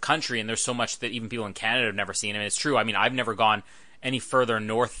massive country, and there's so much that even people in Canada have never seen. I mean, it's true. I mean, I've never gone any further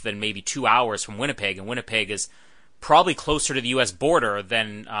north than maybe 2 hours from Winnipeg, and Winnipeg is probably closer to the U.S. border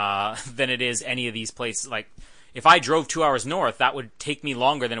than it is any of these places. Like, if I drove 2 hours north, that would take me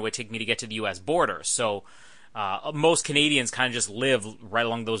longer than it would take me to get to the U.S. border. So most Canadians kind of just live right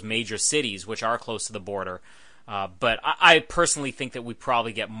along those major cities, which are close to the border. But I personally think that we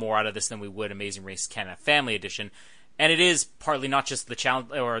probably get more out of this than we would Amazing Race Canada Family Edition. And it is partly not just the challenge,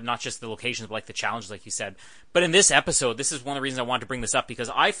 or not just the locations, but like the challenges, like you said. But in this episode, this is one of the reasons I wanted to bring this up,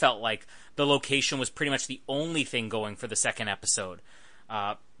 because I felt like the location was pretty much the only thing going for the second episode.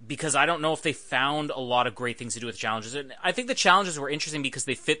 Because I don't know if they found a lot of great things to do with challenges. And I think the challenges were interesting because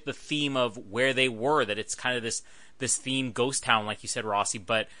they fit the theme of where they were, that it's kind of this theme ghost town, like you said, Rossi.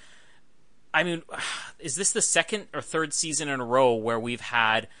 But, I mean, is this the second or third season in a row where we've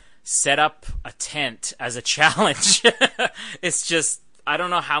had set up a tent as a challenge? It's just, I don't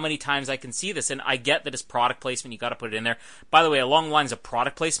know how many times I can see this. And I get that it's product placement. You got to put it in there. By the way, along the lines of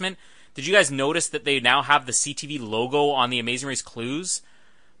product placement, did you guys notice that they now have the CTV logo on the Amazing Race Clues?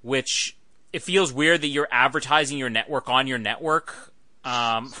 Which, it feels weird that you're advertising your network on your network.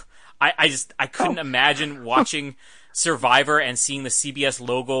 I couldn't imagine watching Survivor and seeing the CBS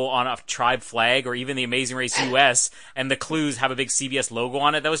logo on a tribe flag, or even the Amazing Race US, and the Clues have a big CBS logo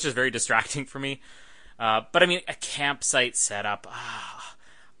on it. That was just very distracting for me. But I mean, a campsite setup.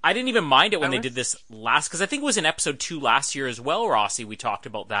 I didn't even mind it when they did this last, because I think it was in episode 2 last year as well, Rossi, we talked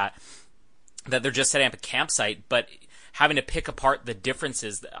about that they're just setting up a campsite, but having to pick apart the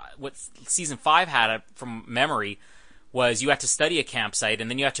differences. What season 5 had from memory was you had to study a campsite, and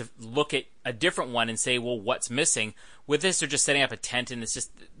then you had to look at a different one and say, well, what's missing? With this, they're just setting up a tent, and it's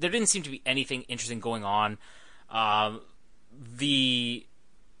just, there didn't seem to be anything interesting going on. One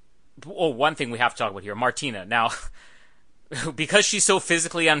thing we have to talk about here, Martina. Now, because she's so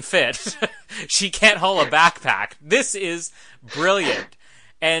physically unfit, she can't haul a backpack. This is brilliant.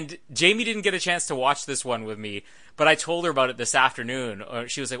 And Jamie didn't get a chance to watch this one with me, but I told her about it this afternoon.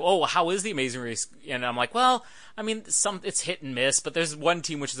 She was like, oh, how is the Amazing Race? And I'm like, well, I mean, it's hit and miss, but there's one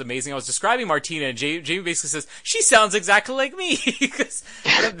team which is amazing. I was describing Martina, and Jamie basically says, she sounds exactly like me.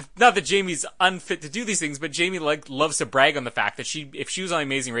 Not that Jamie's unfit to do these things, but Jamie loves to brag on the fact that if she was on the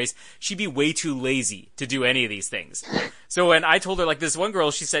Amazing Race, she'd be way too lazy to do any of these things. So when I told her, like, this one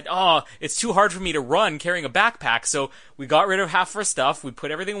girl, she said, oh, it's too hard for me to run carrying a backpack, so we got rid of half our stuff, we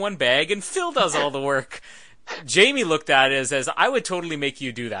put everything in one bag, and Phil does all the work. Jamie looked at it as I would totally make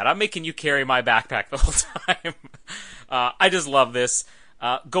you do that. I'm making you carry my backpack the whole time. I just love this.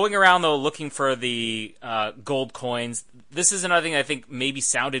 Going around, though, looking for the gold coins. This is another thing I think maybe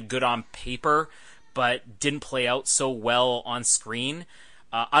sounded good on paper, but didn't play out so well on screen.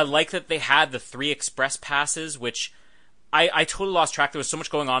 I like that they had the 3 express passes, which I totally lost track. There was so much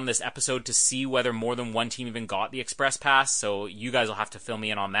going on in this episode to see whether more than one team even got the express pass, so you guys will have to fill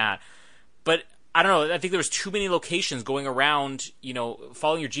me in on that. But I don't know, I think there was too many locations going around,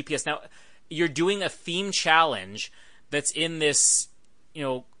 following your GPS. Now, you're doing a theme challenge that's in this,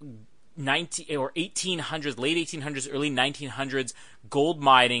 19 or 1800s, late 1800s, early 1900s gold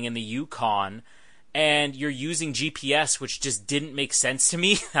mining in the Yukon, and you're using GPS, which just didn't make sense to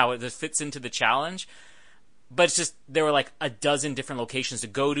me, how it fits into the challenge. But it's just, there were like a dozen different locations to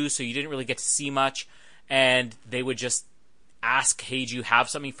go to, so you didn't really get to see much. And they would just ask, hey, do you have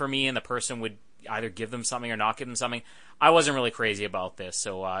something for me? And the person would either give them something or not give them something. I wasn't really crazy about this.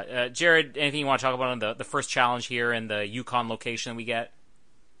 So, Jared, anything you want to talk about on the first challenge here and the Yukon location that we get?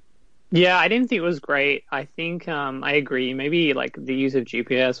 Yeah, I didn't think it was great. I think I agree. Maybe like the use of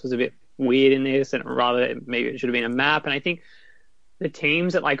GPS was a bit weird in this, and maybe it should have been a map. And I think the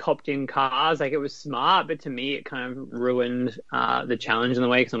teams that like hopped in cars, like it was smart, but to me it kind of ruined the challenge in the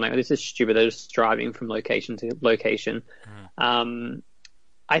way, because I'm like, oh, this is stupid. They're just driving from location to location.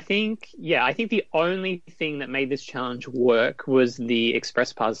 I think the only thing that made this challenge work was the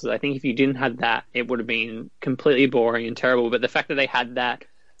express passes. I think if you didn't have that, it would have been completely boring and terrible. But the fact that they had that,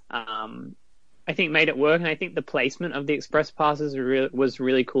 I think made it work. And I think the placement of the express passes was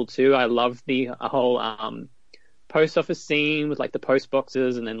really cool too. I loved the whole post office scene with like the post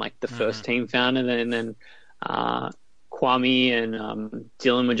boxes, and then like the first team found it, and then Kwame and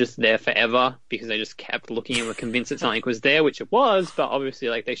Dylan were just there forever because they just kept looking and were convinced that something was there, which it was, but obviously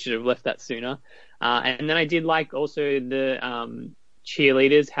like they should have left that sooner. And then I did like also the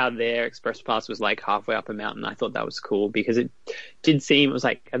cheerleaders, how their express pass was like halfway up a mountain. I thought that was cool because it did seem, it was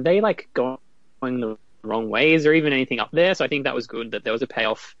like, are they like going the wrong way? Is there even anything up there? So I think that was good that there was a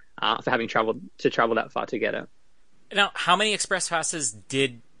payoff for having travel that far to get it. Now, how many express passes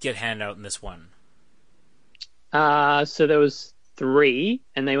did get handed out in this one? So there was 3,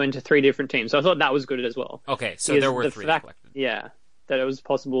 and they went to 3 different teams. So I thought that was good as well. Okay, so there were 3 collected. Yeah, that it was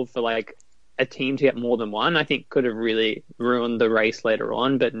possible for like a team to get more than one, I think could have really ruined the race later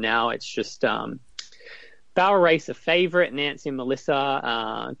on. But now it's just Bower Race a favorite. Nancy and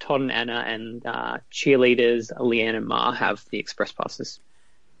Melissa, Todd and Anna, and cheerleaders Leanne and Ma have the express passes.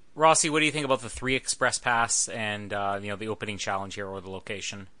 Rossi, what do you think about the 3 express pass and the opening challenge here, or the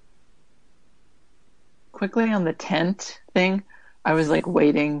location? Quickly on the tent thing, I was like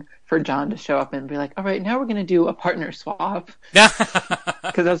waiting for John to show up and be like, all right, now we're going to do a partner swap.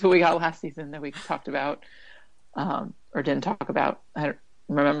 Because that's what we got last season that we talked about, or didn't talk about. I don't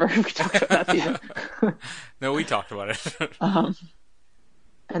remember if we talked about that season. No, we talked about it.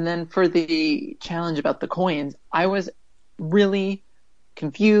 And then for the challenge about the coins, I was really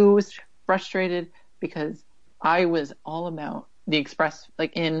confused, frustrated, because I was all about the express,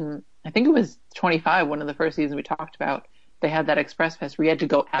 like in, I think it was 25, one of the first seasons we talked about, they had that express pass where you had to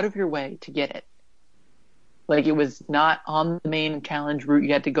go out of your way to get it. Like it was not on the main challenge route.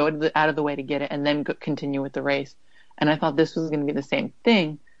 You had to go out of the way to get it and then continue with the race. And I thought this was going to be the same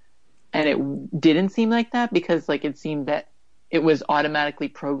thing. And it didn't seem like that, because like it seemed that it was automatically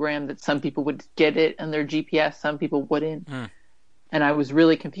programmed that some people would get it on their GPS, some people wouldn't. And I was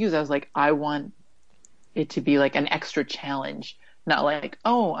really confused. I was like, I want it to be like an extra challenge. Not like,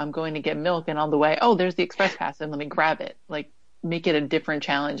 oh, I'm going to get milk, and on the way, oh, there's the express pass, and let me grab it. Like, make it a different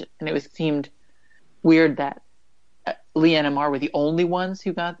challenge. And it seemed weird that Leanne and Mar were the only ones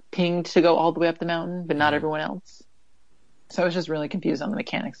who got pinged to go all the way up the mountain, but not everyone else. So I was just really confused on the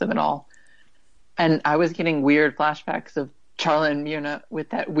mechanics of it all. And I was getting weird flashbacks of Charla and Myrna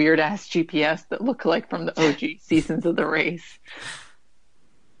with that weird-ass GPS that looked like from the OG seasons of the race.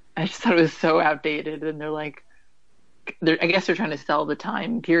 I just thought it was so outdated, and they're like, I guess they're trying to sell the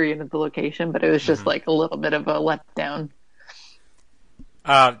time period of the location, but it was just like a little bit of a letdown.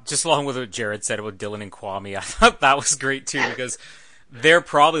 Just along with what Jared said about Dylan and Kwame, I thought that was great too, because they're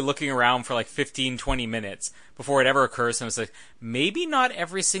probably looking around for like 15, 20 minutes before it ever occurs to them. It's like, maybe not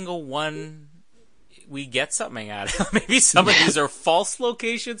every single one we get something at. Maybe some of these are false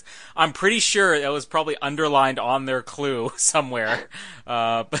locations. I'm pretty sure that was probably underlined on their clue somewhere.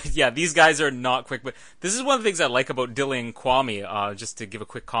 But yeah, these guys are not quick. But this is one of the things I like about Dylan and Kwame, just to give a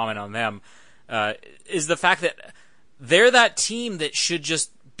quick comment on them, is the fact that they're that team that should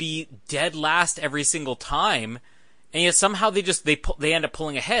just be dead last every single time. And yet somehow they end up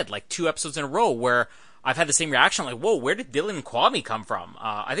pulling ahead, like 2 episodes in a row, where I've had the same reaction, like, whoa, where did Dylan and Kwame come from?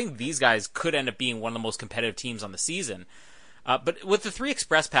 I think these guys could end up being one of the most competitive teams on the season. But with the 3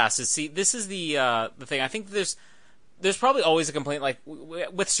 express passes, see, this is the thing. I think there's probably always a complaint, like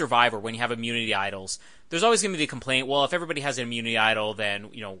with Survivor, when you have immunity idols. There's always going to be the complaint, well, if everybody has an immunity idol, then,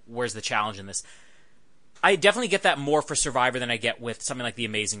 where's the challenge in this? I definitely get that more for Survivor than I get with something like The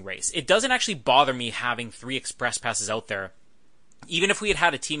Amazing Race. It doesn't actually bother me having 3 express passes out there, even if we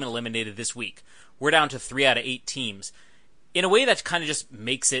had a team eliminated this week. We're down to 3 out of 8 teams. In a way, that kind of just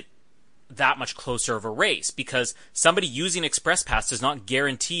makes it that much closer of a race, because somebody using Express Pass does not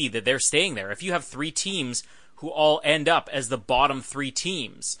guarantee that they're staying there. If you have 3 teams who all end up as the bottom 3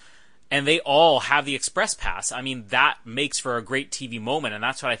 teams, and they all have the Express Pass. I mean, that makes for a great TV moment, and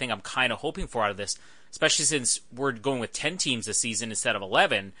that's what I think I'm kind of hoping for out of this, especially since we're going with 10 teams this season instead of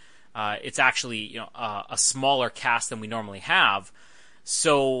 11. It's actually a smaller cast than we normally have.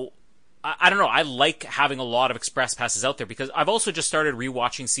 So I don't know. I like having a lot of Express Passes out there because I've also just started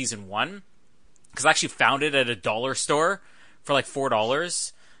rewatching season 1 because I actually found it at a dollar store for like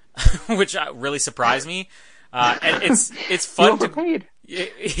 $4, which really surprised me. And it's fun to.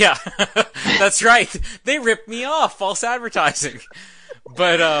 Yeah, that's right. They ripped me off. False advertising.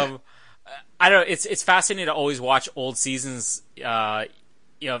 But I don't know. It's fascinating to always watch old seasons, of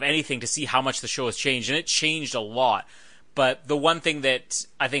anything to see how much the show has changed, and it changed a lot. But the one thing that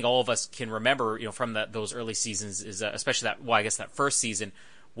I think all of us can remember, from those early seasons is especially that first season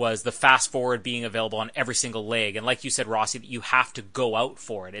was the fast forward being available on every single leg. And like you said, Rossi, that you have to go out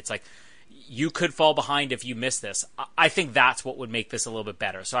for it. It's like, you could fall behind if you miss this. I think that's what would make this a little bit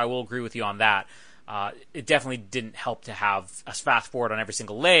better. So I will agree with you on that. It definitely didn't help to have a fast forward on every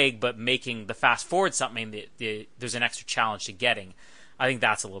single leg, but making the fast forward something that there's an extra challenge to getting, I think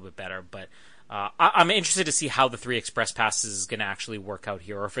that's a little bit better. But I'm interested to see how the 3 Express Passes is going to actually work out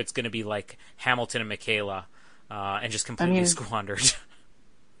here, or if it's going to be like Hamilton and Michaela and just completely squandered.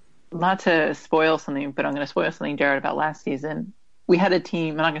 Not to spoil something, but I'm going to spoil something, Jared, about last season. We had a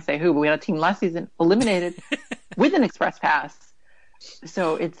team, I'm not going to say who, but we had a team last season eliminated with an Express Pass.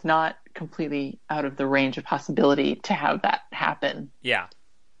 So it's not completely out of the range of possibility to have that happen. Yeah.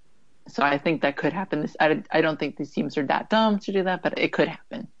 So I think that could happen. I don't think these teams are that dumb to do that, but it could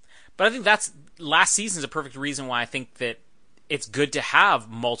happen. But I think that's last season's a perfect reason why I think that it's good to have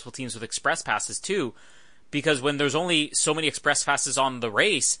multiple teams with Express Passes too, because when there's only so many Express Passes on the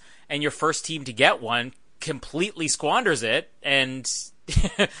race and your first team to get one completely squanders it, and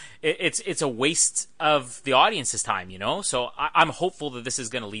it's a waste of the audience's time, So I'm hopeful that this is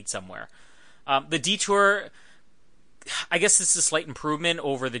going to lead somewhere. The detour, I guess this is a slight improvement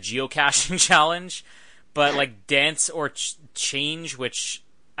over the geocaching challenge, but like dance or change, which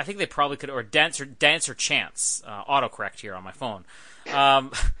I think they probably could, or dance or chance, autocorrect here on my phone.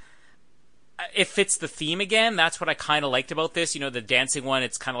 It fits the theme again. That's what I kind of liked about this. The dancing one,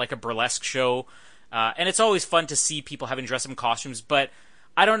 it's kind of like a burlesque show. And it's always fun to see people having dress up in costumes, but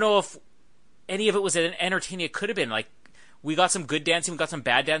I don't know if any of it was entertaining. It could have been. Like, we got some good dancing, we got some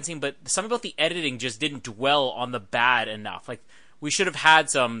bad dancing, but something about the editing just didn't dwell on the bad enough. Like, we should have had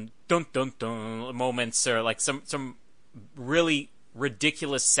some dun-dun-dun moments, or like some really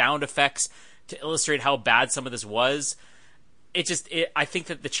ridiculous sound effects to illustrate how bad some of this was. I think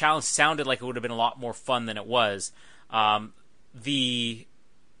that the challenge sounded like it would have been a lot more fun than it was. The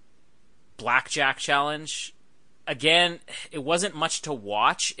Blackjack challenge, again, it wasn't much to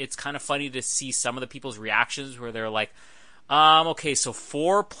watch. It's kind of funny to see some of the people's reactions where they're like, okay, so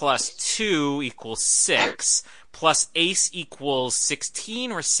 4 plus 2 equals 6, plus ace equals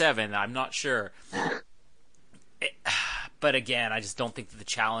 16 or 7. I'm not sure. But again, I just don't think that the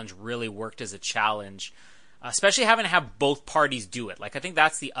challenge really worked as a challenge, especially having to have both parties do it. Like, I think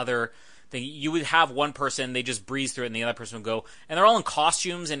that's the other thing. You would have one person, they just breeze through it, and the other person would go, and they're all in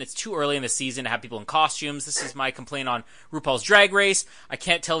costumes, and it's too early in the season to have people in costumes. This is my complaint on RuPaul's Drag Race. I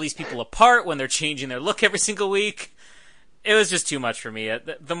can't tell these people apart when they're changing their look every single week. It was just too much for me.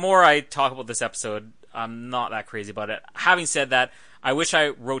 The more I talk about this episode, I'm not that crazy about it. Having said that, I wish I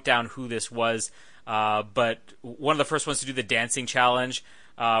wrote down who this was, but one of the first ones to do the dancing challenge,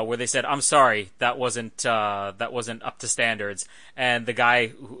 where they said, "I'm sorry, that wasn't up to standards," and the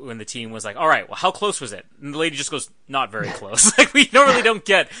guy in the team was like, "All right, well, how close was it?" And the lady just goes, "Not very close." Like, we normally don't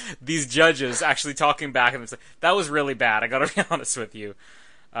get these judges actually talking back, and it's like, that was really bad. I got to be honest with you.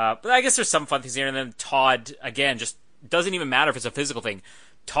 But I guess there's some fun things here. And then Todd, again, just doesn't even matter if it's a physical thing.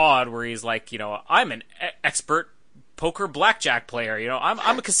 Todd, where he's like, I'm an expert poker blackjack player.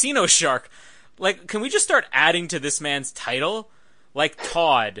 I'm a casino shark. Like, can we just start adding to this man's title? Like,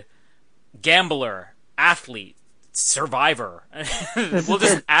 Todd, gambler, athlete, survivor. We'll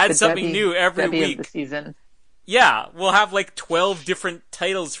just add something new every week. Of the season. Yeah, we'll have like 12 different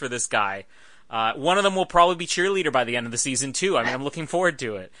titles for this guy. One of them will probably be cheerleader by the end of the season too. I mean, I'm looking forward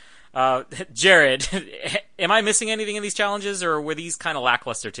to it. Jared, am I missing anything in these challenges, or were these kind of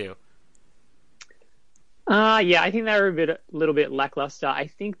lackluster too? Yeah, I think they were a little bit lackluster. I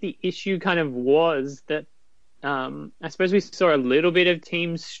think the issue kind of was that I suppose we saw a little bit of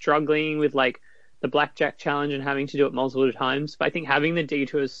teams struggling with like the blackjack challenge and having to do it multiple times. But I think having the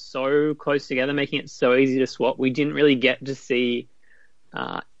detours so close together, making it so easy to swap, we didn't really get to see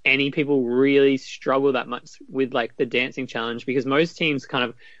any people really struggle that much with like the dancing challenge, because most teams kind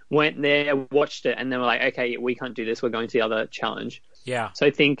of went there, watched it, and then were like, okay, we can't do this, we're going to the other challenge. Yeah. So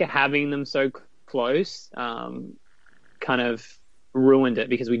I think having them so close kind of ruined it,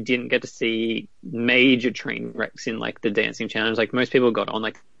 because we didn't get to see major train wrecks in like the dancing challenge. Like most people got on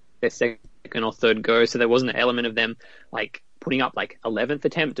like their second or third go, so there wasn't an element of them like putting up like 11th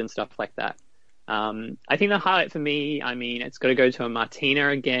attempt and stuff like that. I think the highlight for me, I mean, it's got to go to a Martina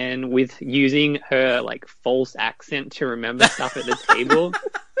again with using her like false accent to remember stuff at the table.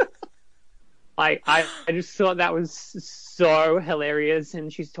 I just thought that was so hilarious,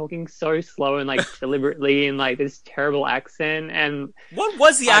 and she's talking so slow and like deliberately in like this terrible accent. And what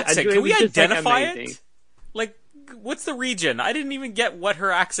was the accent? Can we identify it? Like, what's the region? I didn't even get what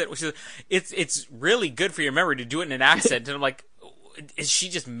her accent was. It's really good for your memory to do it in an accent, and I'm like, is she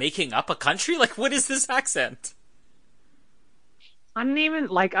just making up a country? Like, what is this accent? I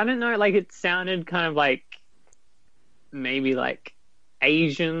don't know, like it sounded kind of like maybe like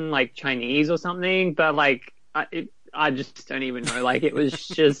Asian, like Chinese or something, but like I just don't even know. Like it was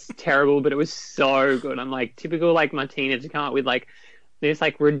just terrible, but it was so good. I'm like, typical like Martina to come up with like this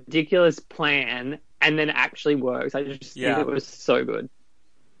like ridiculous plan and then it actually works. I just think it was so good.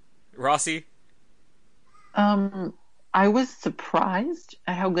 Rossi? I was surprised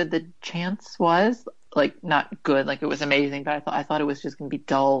at how good the chance was. Like, not good, like it was amazing, but I thought it was just going to be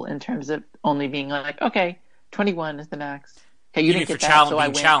dull in terms of only being like, okay, 21 is the max. Okay, you didn't get that, so I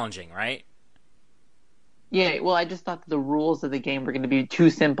win. Challenging, right? Yeah, well, I just thought that the rules of the game were going to be too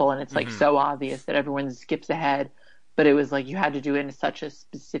simple, and it's like so obvious that everyone skips ahead. But it was like you had to do it in such a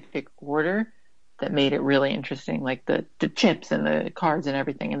specific order that made it really interesting, like the chips and the cards and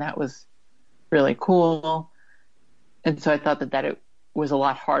everything, and that was really cool. And so I thought that it was a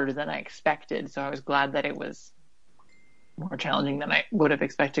lot harder than I expected. So I was glad that it was more challenging than I would have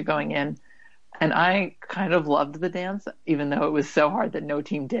expected going in. And I kind of loved the dance, even though it was so hard that no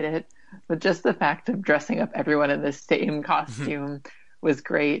team did it. But just the fact of dressing up everyone in the same costume was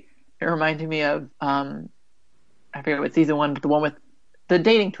great. It reminded me of, I forget what season one, but the one with the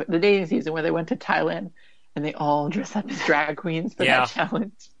dating season where they went to Thailand and they all dress up as drag queens for that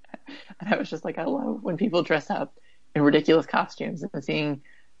challenge. And I was just like, I love when people dress up in ridiculous costumes, and seeing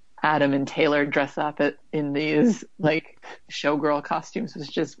Adam and Taylor dress up in these like showgirl costumes was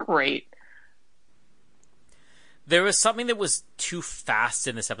just great. There was something that was too fast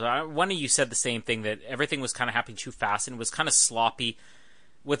in this episode. One of you said the same thing, that everything was kind of happening too fast and it was kind of sloppy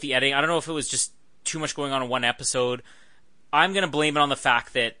with the editing. I don't know if it was just too much going on in one episode. I'm going to blame it on the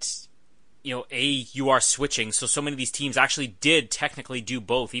fact that, you are switching, so many of these teams actually did technically do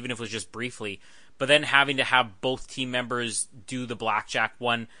both, even if it was just briefly. But then having to have both team members do the blackjack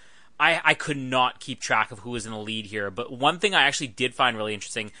one, I could not keep track of who was in the lead here. But one thing I actually did find really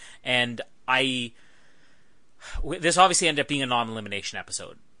interesting, and this obviously ended up being a non-elimination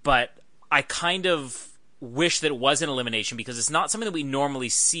episode, but I kind of wish that it was an elimination, because it's not something that we normally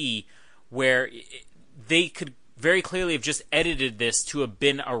see, where they could very clearly have just edited this to have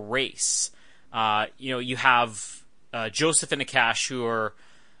been a race. You have Joseph and Akash who are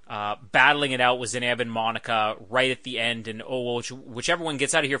battling it out with Zanab and Monica right at the end, and whichever one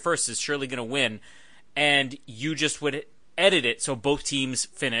gets out of here first is surely going to win, and you just would edit it so both teams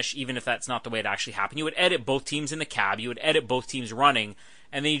finish, even if that's not the way it actually happened. You would edit both teams in the cab, you would edit both teams running,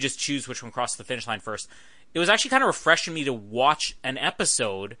 and then you just choose which one crosses the finish line first. It was actually kind of refreshing me to watch an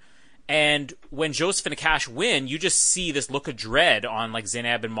episode, and when Joseph and Akash win, you just see this look of dread on like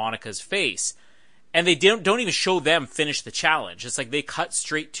Zanab and Monica's face. And they don't even show them finish the challenge. It's like they cut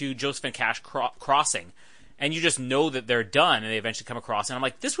straight to Joseph and Akash crossing. And you just know that they're done, and they eventually come across. And I'm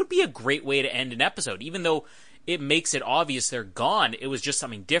like, this would be a great way to end an episode. Even though it makes it obvious they're gone, it was just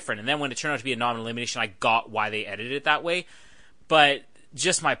something different. And then when it turned out to be a non-elimination, I got why they edited it that way. But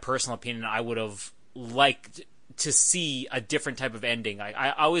just my personal opinion, I would have liked to see a different type of ending.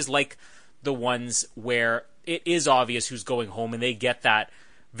 I always like the ones where it is obvious who's going home, and they get that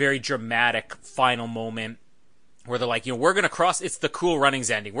very dramatic final moment where they're like, we're going to cross. It's the Cool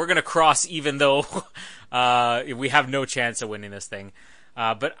Runnings ending. We're going to cross even though we have no chance of winning this thing.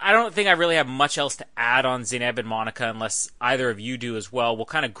 But I don't think I really have much else to add on Zanab and Monica unless either of you do as well. We'll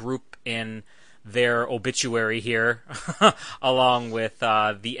kind of group in their obituary here along with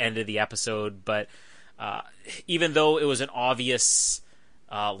the end of the episode. But even though it was an obvious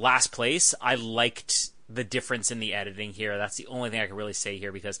last place, I liked the difference in the editing here. That's the only thing I can really say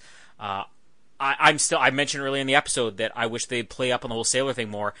here, because I mentioned earlier in the episode that I wish they'd play up on the whole sailor thing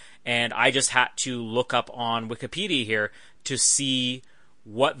more, and I just had to look up on Wikipedia here to see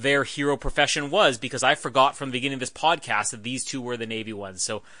what their hero profession was, because I forgot from the beginning of this podcast that these two were the Navy ones.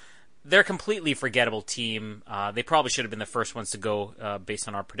 So they're a completely forgettable team. They probably should have been the first ones to go, based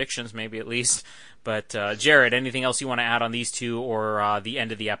on our predictions, maybe at least. But Jared, anything else you want to add on these two or the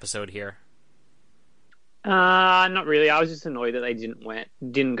end of the episode here? Not really. I was just annoyed that they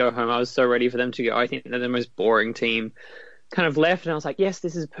didn't go home. I was so ready for them to go. I think they're the most boring team. Kind of left, and I was like, yes,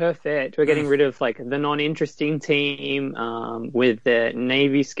 this is perfect. We're getting rid of like the non-interesting team with their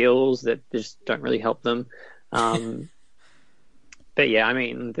Navy skills that just don't really help them. But yeah, I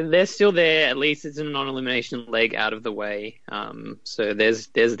mean, they're still there. At least it's a non-elimination leg out of the way. So there's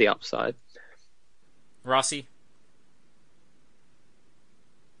the upside. Rossi?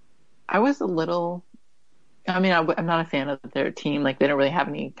 I was a little... I mean, I'm not a fan of their team. Like, they don't really have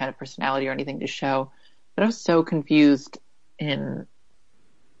any kind of personality or anything to show. But I was so confused in,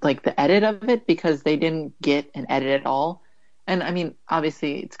 like, the edit of it because they didn't get an edit at all. And, I mean,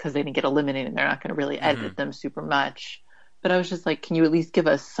 obviously it's because they didn't get eliminated and they're not going to really edit them super much. But I was just like, can you at least give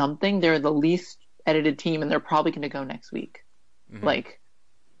us something? They're the least edited team and they're probably going to go next week. Like,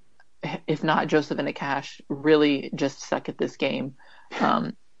 if not, Joseph and Akash really just suck at this game.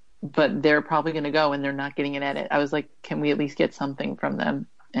 But they're probably going to go and they're not getting an edit. I was like, can we at least get something from them?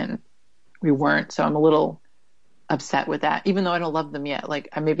 And we weren't. So I'm a little upset with that, even though I don't love them yet. Like,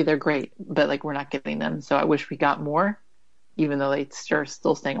 maybe they're great, but like, we're not getting them. So I wish we got more, even though they're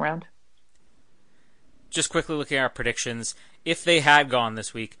still staying around. Just quickly looking at our predictions. If they had gone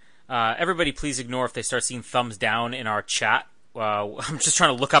this week, everybody please ignore if they start seeing thumbs down in our chat. I'm just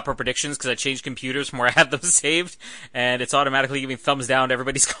trying to look up our predictions because I changed computers from where I had them saved, and it's automatically giving thumbs down to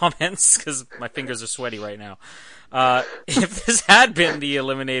everybody's comments because my fingers are sweaty right now. If this had been the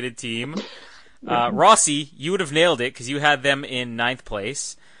eliminated team, Rossi, you would have nailed it because you had them in 9th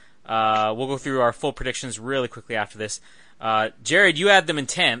place. We'll go through our full predictions really quickly after this. Jared, you had them in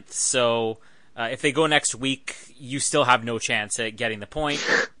 10th, so if they go next week, you still have no chance at getting the point.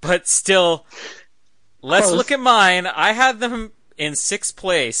 But still... Let's look at mine. I had them in 6th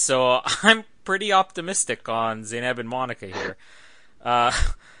place, so I'm pretty optimistic on Zainab and Monica here.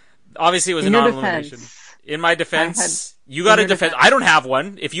 Obviously, it was a non-elimination. In my defense, you got a defense. I don't have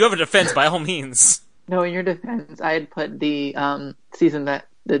one. If you have a defense, by all means. No, in your defense, I had put the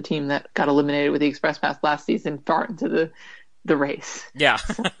the team that got eliminated with the Express Pass last season far into the race. Yeah.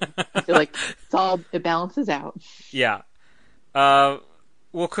 So I feel like it balances out. Yeah.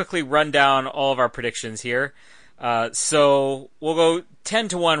 We'll quickly run down all of our predictions here. So we'll go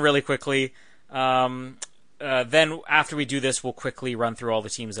 10-1 really quickly. Then after we do this, we'll quickly run through all the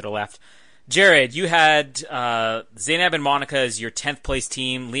teams that are left. Jared, you had Zainab and Monica as your 10th place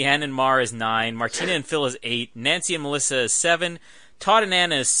team. Leanne and Mar is 9. Martina and Phil is 8. Nancy and Melissa is 7. Todd and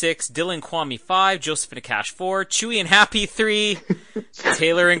Anna is 6. Dylan Kwame 5. Joseph and Akash 4. Chewy and Happy 3.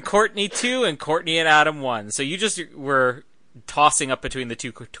 Taylor and Courtney 2. And Courtney and Adam 1. So you just were... tossing up between the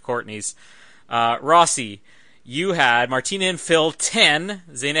two Courtneys. Rossi, you had Martina and Phil 10,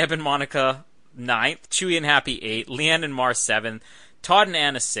 Zainab and Monica 9th, Chewy and Happy 8, Leanne and Mar 7, Todd and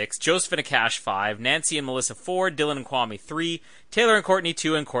Anna 6, Joseph and Akash 5, Nancy and Melissa 4, Dylan and Kwame 3, Taylor and Courtney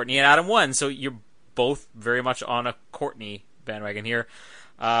 2, and Courtney and Adam 1. So you're both very much on a Courtney bandwagon here.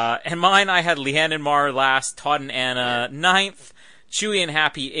 And mine, I had Leanne and Mar last, Todd and Anna 9th, Chewy and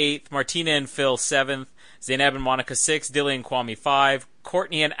Happy 8th, Martina and Phil 7th, Zainab and Monica 6, Dylan and Kwame 5,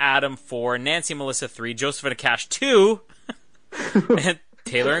 Courtney and Adam 4, Nancy and Melissa 3, Joseph and Akash 2, and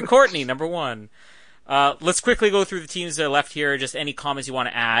Taylor and Courtney number 1. Let's quickly go through the teams that are left here. Just any comments you want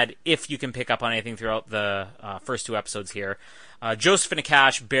to add, if you can pick up on anything throughout the first 2 episodes here. Joseph and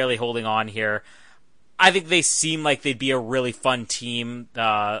Akash barely holding on here. I think they seem like they'd be a really fun team.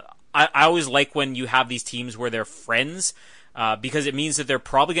 I always like when you have these teams where they're friends. Because it means that they're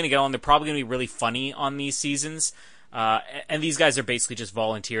probably going to get on. They're probably going to be really funny on these seasons. And these guys are basically just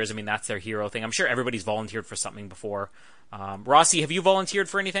volunteers. I mean, that's their hero thing. I'm sure everybody's volunteered for something before. Rossi, have you volunteered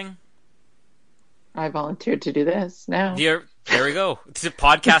for anything? I volunteered to do this now. There we go.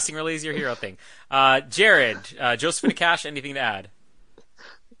 Podcasting really is your hero thing. Jared, Joseph and Akash, anything to add?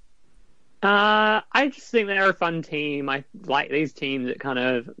 I just think they're a fun team. I like these teams that kind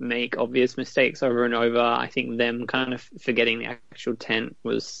of make obvious mistakes over and over. I think them kind of forgetting the actual tent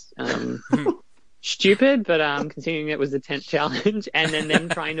was stupid, but considering it was the tent challenge, and then them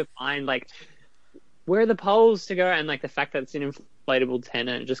trying to find like where are the poles to go, and like the fact that it's an inflatable tent,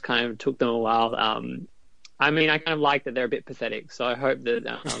 and it just kind of took them a while. I mean, I kind of like that they're a bit pathetic, so I hope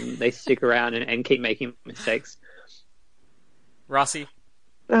that they stick around and keep making mistakes. Rossi?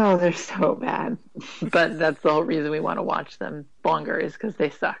 Oh, they're so bad. But that's the whole reason we want to watch them longer, is because they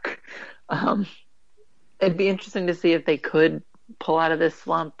suck. It'd be interesting to see if they could pull out of this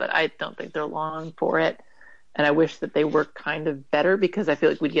slump, but I don't think they're long for it. And I wish that they were kind of better because I feel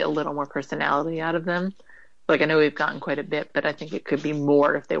like we'd get a little more personality out of them. Like, I know we've gotten quite a bit, but I think it could be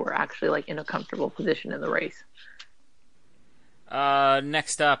more if they were actually like in a comfortable position in the race.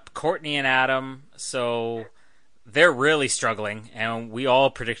 Next up, Courtney and Adam. So they're really struggling, and we all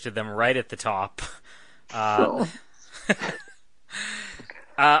predicted them right at the top.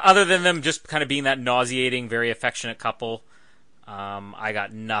 Other than them just kind of being that nauseating, very affectionate couple, I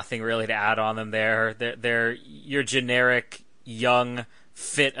got nothing really to add on them there. They're your generic, young,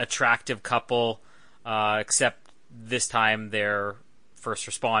 fit, attractive couple, except this time they're first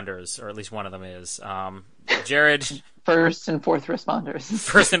responders, or at least one of them is. Jared? First and fourth responders.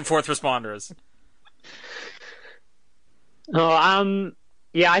 First and fourth responders.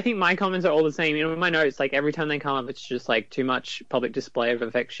 Yeah, I think my comments are all the same. You know, in my notes, like every time they come up, it's just like too much public display of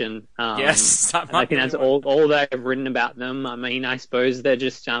affection. Yes, I think that's all that I've written about them. I mean, I suppose they're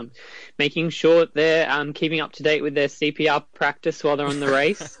just making sure that they're keeping up to date with their CPR practice while they're on the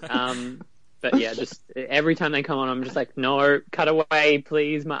race. But yeah, just every time they come on, I'm just like, no, cut away,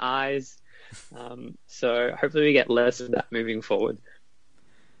 please, my eyes. So hopefully we get less of that moving forward.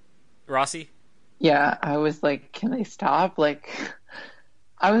 Rossi? Yeah, I was like, can they stop? Like,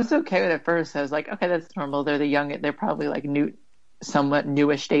 I was okay with it at first. I was like, okay, that's normal. They're the young. They're probably like somewhat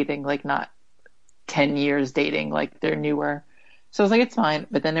newish dating, like not 10 years dating, like they're newer. So I was like, it's fine.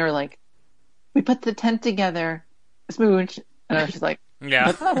 But then they were like, we put the tent together, smooch. And I was just like, yeah,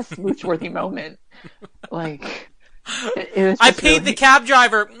 that's not a smooch-worthy moment. Like, it was I paid the cab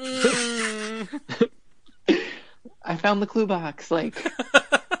driver. I found the clue box. Like,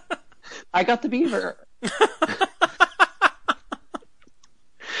 I got the beaver.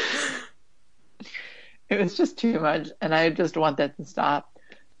 It was just too much, and I just want that to stop.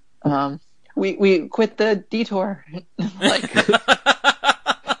 We quit the detour. Like, it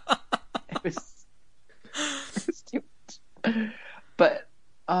was too much. But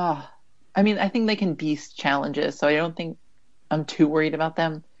I mean, I think they can beast challenges, so I don't think I'm too worried about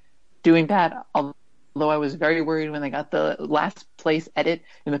them doing bad. Although I was very worried when they got the last place edit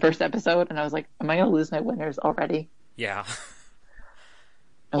in the first episode, and I was like, am I going to lose my winners already? Yeah.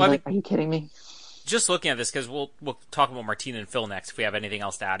 I was like, are you kidding me? Just looking at this, because we'll talk about Martina and Phil next if we have anything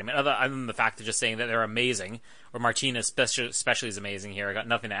else to add. I mean, other than the fact of just saying that they're amazing, or Martina especially is amazing here, I got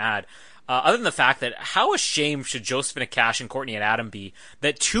nothing to add. Other than the fact that how ashamed should Josephine Cash and Courtney and Adam be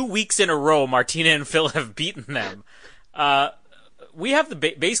that 2 weeks in a row Martina and Phil have beaten them. We have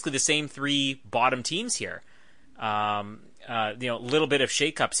basically the same three bottom teams here. Little bit of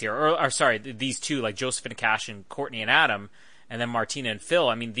shakeups here, or sorry, these two, like Josephine Cash and Courtney and Adam. And then Martina and Phil.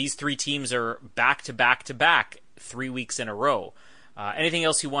 I mean, these three teams are back to back to back 3 weeks in a row. Anything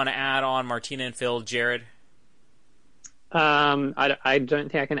else you want to add on Martina and Phil, Jared? I don't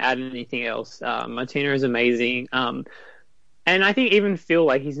think I can add anything else. Martina is amazing. And I think even Phil,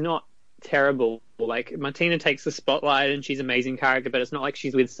 like, he's not terrible. Like, Martina takes the spotlight and she's an amazing character, but it's not like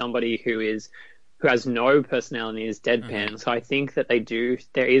she's with somebody who has no personality, is deadpan. Mm-hmm. So I think that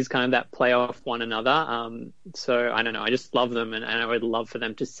there is kind of that play off one another. So I don't know, I just love them, and I would love for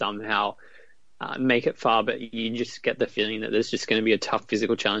them to somehow make it far, but you just get the feeling that there's just going to be a tough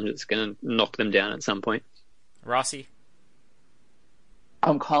physical challenge that's going to knock them down at some point. Rossi?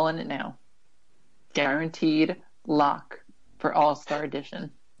 I'm calling it now. Guaranteed lock for All-Star Edition.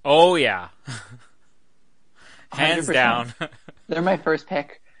 Oh, yeah. Hands 100%. Down. They're my first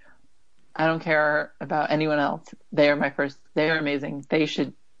pick. I don't care about anyone else. They are my first. They are amazing. They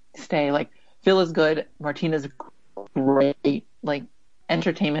should stay. Like, Phil is good. Martina's great. Like,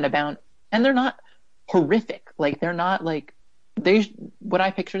 entertainment abound. And they're not horrific. Like, they're not like what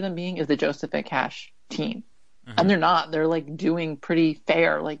I picture them being is the Joseph and Cash team. Mm-hmm. And they're not. They're like doing pretty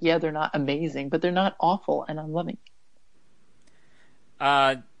fair. Like, yeah, they're not amazing, but they're not awful, and I'm loving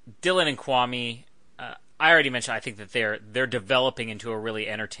it. Dylan and Kwame. I already mentioned, I think that they're developing into a really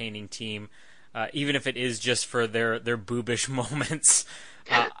entertaining team, even if it is just for their boobish moments.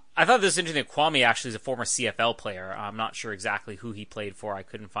 I thought this was interesting that Kwame actually is a former CFL player. I'm not sure exactly who he played for. I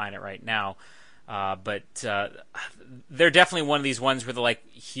couldn't find it right now. But they're definitely one of these ones where the like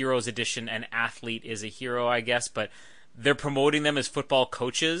Heroes Edition, an athlete is a hero, I guess, but they're promoting them as football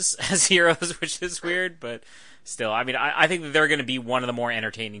coaches as heroes, which is weird, but still, I mean, I think that they're going to be one of the more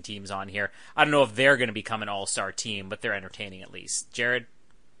entertaining teams on here. I don't know if they're going to become an all-star team, but they're entertaining at least. Jared?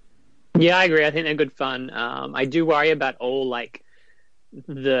 Yeah, I agree. I think they're good fun. I do worry about all, like,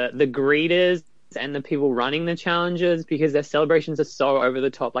 the greeters and the people running the challenges, because their celebrations are so over the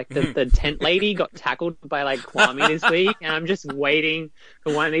top. Like, the tent lady got tackled by, like, Kwame this week, and I'm just waiting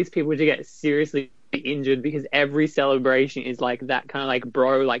for one of these people to get seriously injured because every celebration is like that kind of like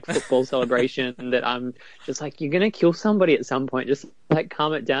bro like football celebration that I'm just like, you're gonna kill somebody at some point, just like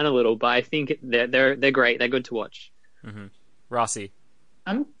calm it down a little. But I think they're great, they're good to watch. Mm-hmm. Rossi,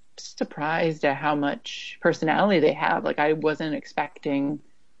 I'm surprised at how much personality they have. Like, I wasn't expecting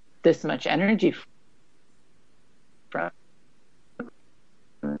this much energy from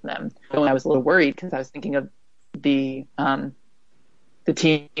them. When I was a little worried because I was thinking of the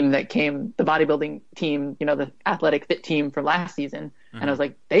team that came, the bodybuilding team, you know, the athletic fit team from last season, and I was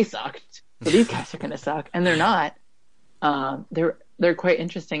like, they sucked, so these guys are going to suck, and they're not. They're quite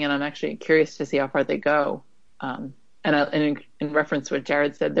interesting, and I'm actually curious to see how far they go. And in reference to what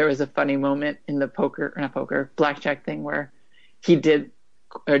Jared said, there was a funny moment in the blackjack thing where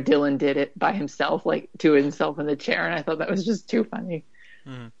Dylan did it by himself, like to himself in the chair, and I thought that was just too funny.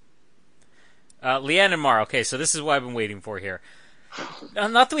 Mm-hmm. Leanne and Mar. Okay, so this is what I've been waiting for here.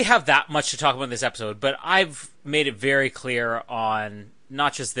 Not that we have that much to talk about in this episode, but I've made it very clear on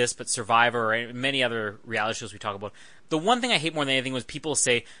not just this, but Survivor and many other reality shows we talk about. The one thing I hate more than anything was people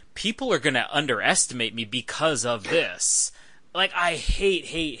say, people are going to underestimate me because of this. Like, I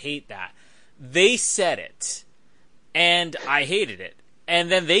hate that. They said it, and I hated it.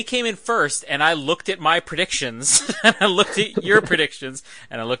 And then they came in first, and I looked at my predictions, and I looked at your predictions,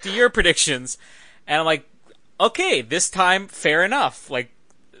 and I looked at your predictions, and I'm like, okay, this time, fair enough. Like,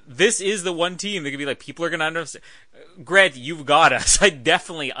 this is the one team that could be like, people are going to underestimate. Grant, you've got us. I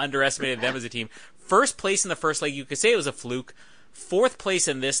definitely underestimated them as a team. First place in the first leg, you could say it was a fluke. Fourth place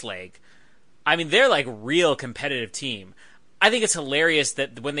in this leg. I mean, they're like real competitive team. I think it's hilarious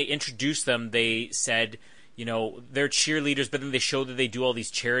that when they introduced them, they said, you know, they're cheerleaders, but then they show that they do all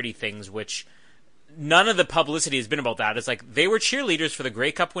these charity things, which none of the publicity has been about that. It's like, they were cheerleaders for the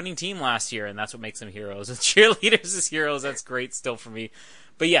Grey Cup winning team last year, and that's what makes them heroes. And cheerleaders as heroes, that's great still for me.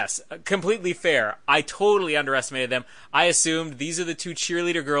 But yes, completely fair. I totally underestimated them. I assumed these are the two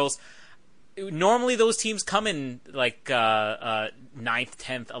cheerleader girls. Normally those teams come in like 9th,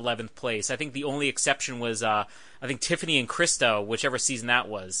 10th, 11th place. I think the only exception was I think Tiffany and Krista, whichever season that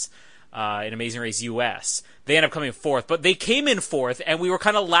was, in Amazing Race US. They end up coming fourth, but they came in fourth, and we were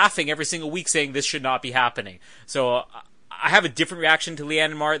kind of laughing every single week saying this should not be happening. So I have a different reaction to Leanne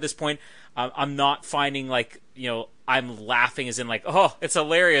and Mar at this point. I'm not finding like, you know, I'm laughing as in like, oh, it's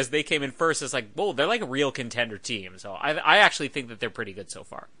hilarious, they came in first. It's like, whoa, they're like a real contender team. So I actually think that they're pretty good so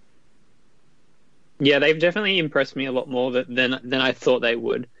far. Yeah, they've definitely impressed me a lot more than I thought they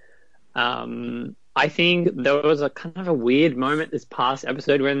would. I think there was a kind of a weird moment this past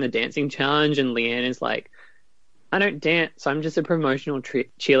episode where in the dancing challenge, and Leanne is like, I don't dance, I'm just a promotional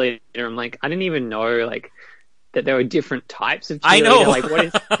cheerleader. I'm like, I didn't even know like that there were different types of cheerleader. I know. Like,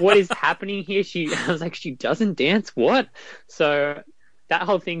 what is happening here? I was like, she doesn't dance? What? So that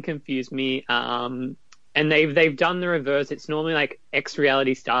whole thing confused me. And they've done the reverse. It's normally like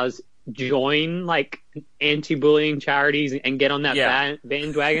ex-reality stars join like anti-bullying charities and get on that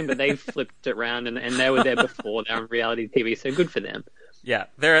bandwagon, but they flipped it around and they were there before. They're on reality TV, so good for them. Yeah,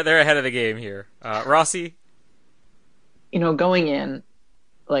 they're ahead of the game here. Rossi? You know, going in,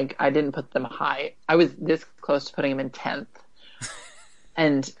 like, I didn't put them high. I was this close to putting them in 10th.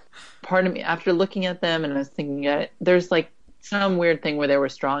 And part of me, after looking at them and I was thinking, there's like some weird thing where they were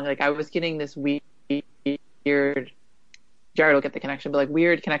strong. Like, I was getting this weird, Jared will get the connection, but like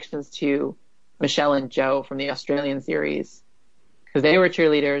weird connections to Michelle and Joe from the Australian series, because they were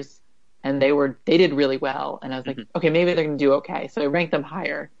cheerleaders and they did really well. And I was like, okay, maybe they're going to do okay. So I ranked them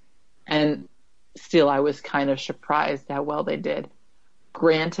higher, and still I was kind of surprised how well they did.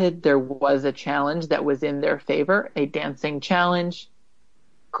 Granted, there was a challenge that was in their favor, a dancing challenge.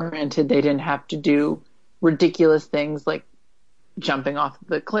 Granted, they didn't have to do ridiculous things like jumping off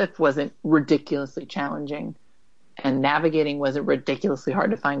the cliff wasn't ridiculously challenging, and navigating wasn't ridiculously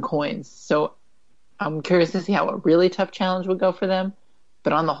hard to find coins. So I'm curious to see how a really tough challenge would go for them.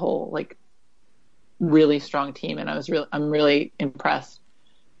 But on the whole, like, really strong team, and I'm really impressed.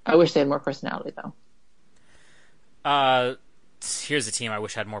 I wish they had more personality, though. Here's a team I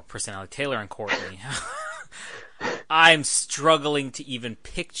wish had more personality: Taylor and Courtney. I'm struggling to even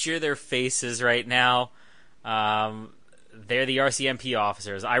picture their faces right now. They're the RCMP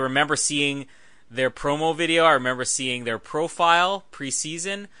officers. I remember seeing their promo video. I remember seeing their profile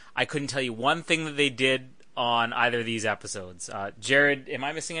preseason. I couldn't tell you one thing that they did on either of these episodes. Jared, am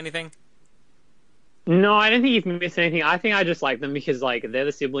I missing anything? No, I don't think you've missed anything. I think I just like them because like they're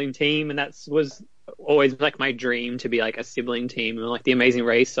the sibling team, and that was always like my dream to be like a sibling team and like the Amazing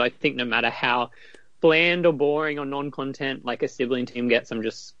Race. So I think no matter how bland or boring or non-content like a sibling team gets, I'm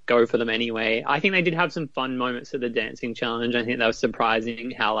just go for them anyway. I think they did have some fun moments at the dancing challenge. I think that was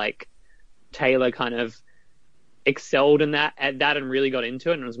surprising how like Taylor kind of excelled in that and really got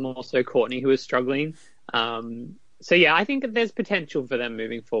into it, and it was more so Courtney who was struggling. So yeah, I think that there's potential for them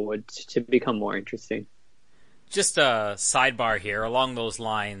moving forward to become more interesting. Just a sidebar here along those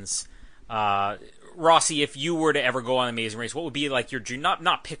lines. Rossi, if you were to ever go on Amazing Race, what would be like your dream?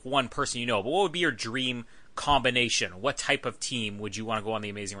 Not pick one person you know, but what would be your dream combination? What type of team would you want to go on the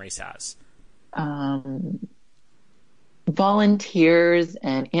Amazing Race as? Volunteers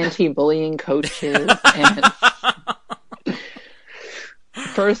and anti-bullying coaches and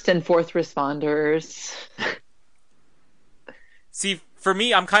first and fourth responders. See, for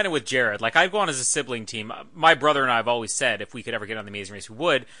me, I'm kind of with Jared. Like, I'd go on as a sibling team. My brother and I have always said if we could ever get on the Amazing Race, we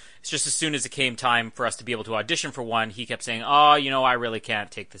would. It's just as soon as it came time for us to be able to audition for one, he kept saying, oh, I really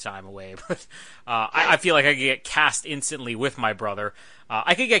can't take the time away. But I feel like I could get cast instantly with my brother.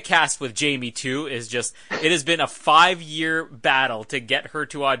 I could get cast with Jamie, too. It has been a 5-year battle to get her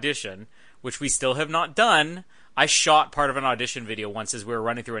to audition, which we still have not done. I shot part of an audition video once as we were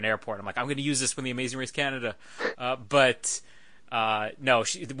running through an airport. I'm like, I'm going to use this for the Amazing Race Canada. No,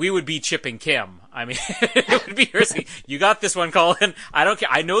 we would be Chip and Kim. I mean, it would be yours. You got this one, Colin. I don't care.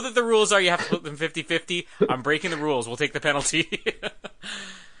 I know that the rules are you have to split them 50-50. I'm breaking the rules. We'll take the penalty.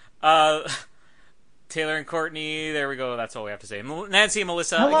 Taylor and Courtney. There we go. That's all we have to say. Nancy and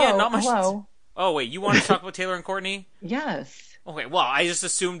Melissa. Hello, again, not much. Hello. Oh, wait. You want to talk about Taylor and Courtney? Yes. Okay. Well, I just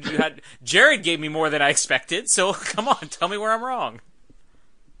assumed you had. Jared gave me more than I expected. So come on. Tell me where I'm wrong.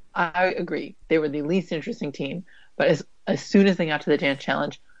 I agree. They were the least interesting team. But as soon as they got to the dance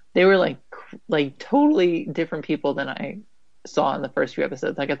challenge, they were like totally different people than I saw in the first few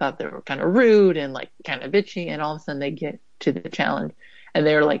episodes. Like, I thought they were kind of rude and like kind of bitchy, and all of a sudden they get to the challenge and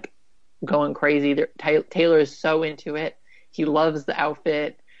they're like going crazy. Taylor is so into it. He loves the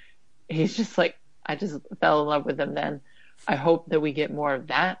outfit. He's just like, I just fell in love with him then. I hope that we get more of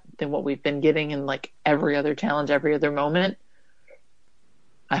that than what we've been getting in like every other challenge, every other moment.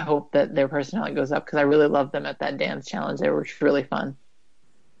 I hope that their personality goes up because I really loved them at that dance challenge. They were really fun.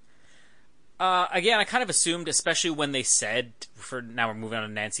 Again, I kind of assumed, especially when they said, now we're moving on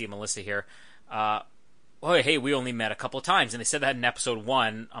to Nancy and Melissa here, oh, hey, we only met a couple of times. And they said that in episode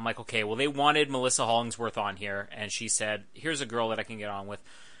 1. I'm like, okay, well, they wanted Melissa Hollingsworth on here. And she said, here's a girl that I can get on with.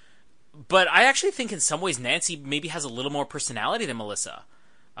 But I actually think in some ways Nancy maybe has a little more personality than Melissa.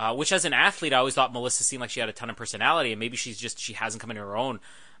 Which as an athlete, I always thought Melissa seemed like she had a ton of personality, and maybe she hasn't come into her own.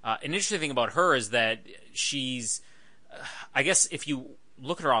 An interesting thing about her is that she's, I guess if you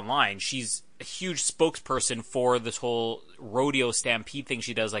look at her online, she's a huge spokesperson for this whole rodeo stampede thing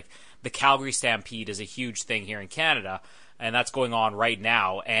she does. Like, the Calgary Stampede is a huge thing here in Canada, and that's going on right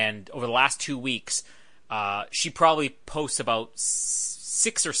now. And over the last 2 weeks, she probably posts about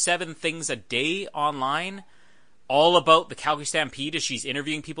 6 or 7 things a day online, all about the Calgary Stampede as she's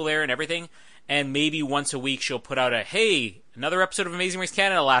interviewing people there and everything. And maybe once a week she'll put out hey, another episode of Amazing Race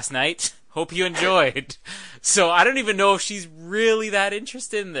Canada last night. Hope you enjoyed. So I don't even know if she's really that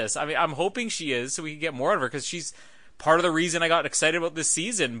interested in this. I mean, I'm hoping she is so we can get more of her because she's part of the reason I got excited about this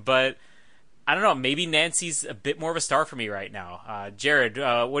season. But I don't know. Maybe Nancy's a bit more of a star for me right now. Jared,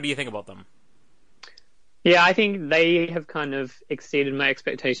 what do you think about them? Yeah, I think they have kind of exceeded my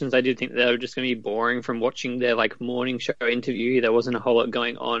expectations. I did think they were just going to be boring from watching their morning show interview. There wasn't a whole lot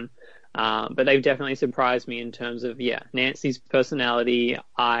going on. But they've definitely surprised me in terms of, Nancy's personality.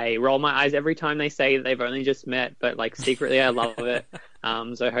 I roll my eyes every time they say they've only just met, but secretly I love it.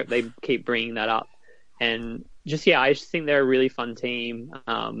 So I hope they keep bringing that up. And I just think they're a really fun team.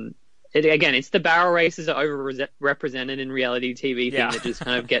 It's the barrel races are overrepresented in reality TV thing that just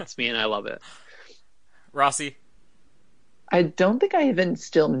kind of gets me, and I love it. Rossi? I don't think I even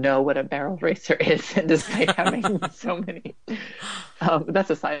still know what a barrel racer is, despite having so many. That's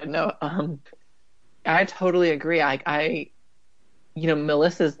a side note. I totally agree.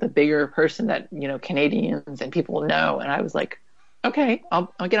 Melissa's the bigger person that, Canadians and people know. And I was like, okay,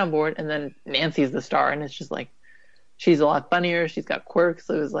 I'll get on board. And then Nancy's the star. And it's just she's a lot funnier. She's got quirks.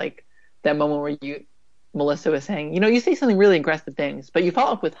 It was that moment where Melissa was saying, you say something really aggressive things, but you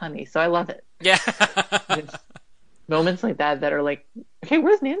follow up with honey. So I love it. Yeah. Moments like that are okay,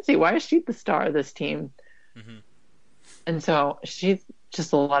 where's Nancy? Why is she the star of this team? Mm-hmm. And so she's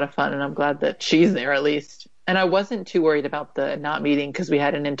just a lot of fun, and I'm glad that she's there at least. And I wasn't too worried about the not meeting because we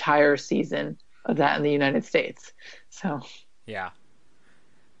had an entire season of that in the United States. So yeah.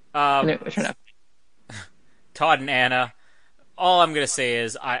 And it turned out. Todd and Anna. All I'm going to say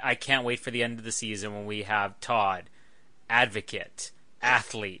is I can't wait for the end of the season when we have Todd, advocate,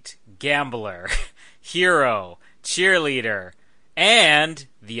 athlete, gambler, hero, cheerleader, and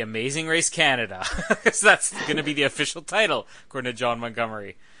the Amazing Race Canada. So that's going to be the official title, according to John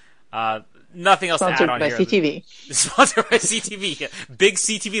Montgomery. Nothing else Sponsored to add on by here. CTV. Sponsored by CTV. Big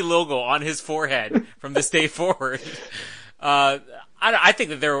CTV logo on his forehead from this day forward. I think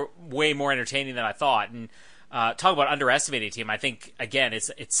that they're way more entertaining than I thought. And talk about underestimating a team. I think, again,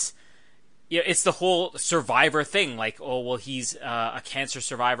 it's the whole survivor thing. Like, oh, well, he's a cancer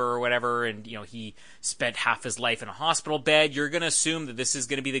survivor or whatever, and he spent half his life in a hospital bed. You're going to assume that this is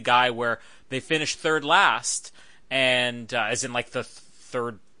going to be the guy where they finish third last, and as in like the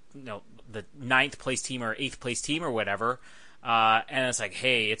third, the 9th place team or 8th place team or whatever. And it's like,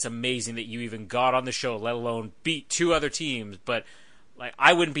 hey, it's amazing that you even got on the show, let alone beat 2 other teams. But like,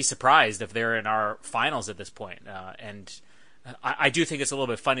 I wouldn't be surprised if they're in our finals at this point. And I do think it's a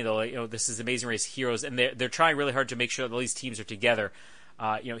little bit funny though. This is Amazing Race Heroes, and they're trying really hard to make sure that all these teams are together.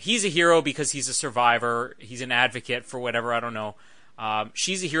 He's a hero because he's a survivor. He's an advocate for whatever, I don't know.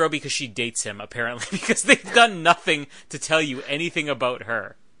 She's a hero because she dates him, apparently, because they've done nothing to tell you anything about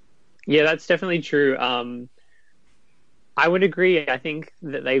her. Yeah, that's definitely true. I would agree. I think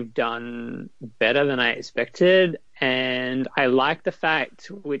that they've done better than I expected, and I like the fact,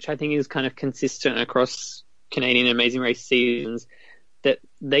 which I think is kind of consistent across Canadian Amazing Race seasons, that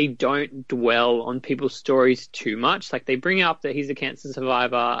they don't dwell on people's stories too much. Like, they bring up that he's a cancer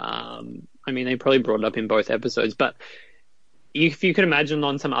survivor. I mean, they probably brought it up in both episodes, but if you could imagine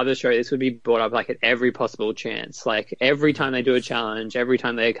on some other show, this would be brought up like at every possible chance. Like, every time they do a challenge, every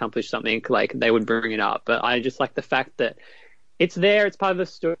time they accomplish something, like, they would bring it up. But I just like the fact that it's there, it's part of the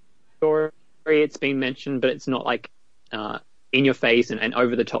story, it's been mentioned, but it's not like in your face and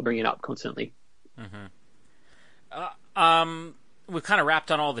over the top, bring it up constantly. We've kind of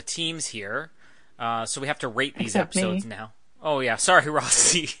wrapped on all the teams here, so we have to rate these Except episodes me. now. Oh yeah, sorry,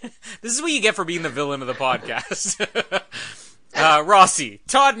 Rossi. This is what you get for being the villain of the podcast. Rossi,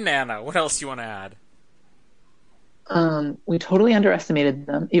 Todd and Anna, what else do you want to add? We totally underestimated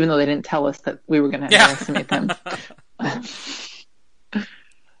them, even though they didn't tell us that we were going to underestimate them.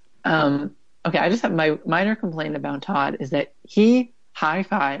 Okay, I just have my minor complaint about Todd is that he high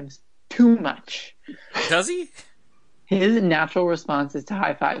fives too much. Does he? His natural response is to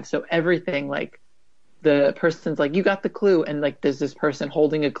high five. So everything, like, the person's like, you got the clue, and like there's this person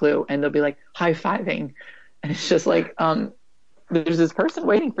holding a clue, and they'll be like high fiving, and it's just like, there's this person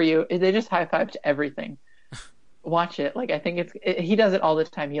waiting for you. They just high five to everything. Watch it. Like, I think he does it all the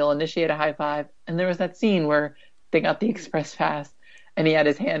time. He'll initiate a high five, and there was that scene where they got the express pass, and he had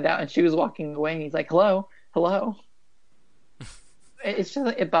his hand out, and she was walking away, and he's like, hello. It's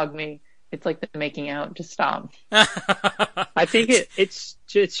just, it bugged me. It's like the making out. Just stop. I think it's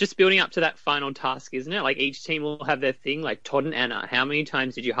just building up to that final task, isn't it? Like, each team will have their thing. Like, Todd and Anna, how many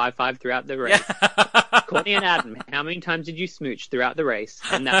times did you high five throughout the race? Courtney and Adam, how many times did you smooch throughout the race?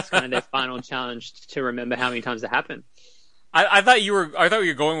 And that's kind of their final challenge, to remember how many times it happened. I thought you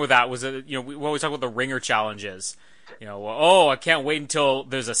were going with that. Was it, we always talk about the ringer challenges. I can't wait until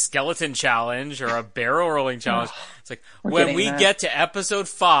there's a skeleton challenge or a barrel rolling challenge. It's like, when we get to episode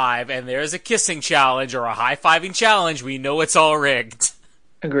 5 and there's a kissing challenge or a high-fiving challenge, we know it's all rigged.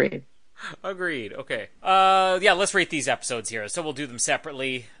 Agreed. Okay. Let's rate these episodes here. So we'll do them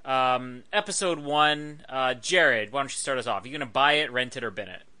separately. Episode 1, Jared, why don't you start us off? Are you going to buy it, rent it, or bin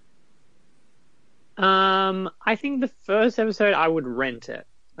it? I think the first episode, I would rent it.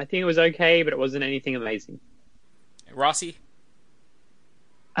 I think it was okay, but it wasn't anything amazing. Rossi?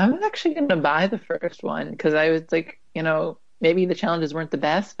 I was actually going to buy the first one because I was like, maybe the challenges weren't the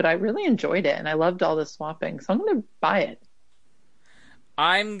best, but I really enjoyed it and I loved all the swapping. So I'm going to buy it.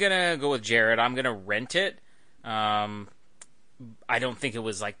 I'm going to go with Jared. I'm going to rent it. I don't think it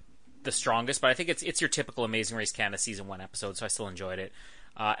was like the strongest, but I think it's your typical Amazing Race Canada Season 1 episode, so I still enjoyed it.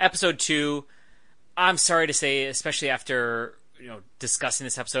 Episode 2, I'm sorry to say, especially after discussing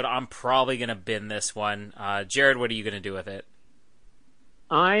this episode, I'm probably going to bin this one. Jared, what are you going to do with it?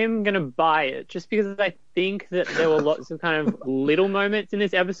 I'm going to buy it just because I think that there were lots of kind of little moments in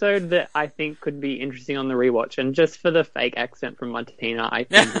this episode that I think could be interesting on the rewatch. And just for the fake accent from Martina, I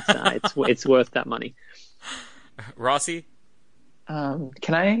think it's worth that money. Rossi? Can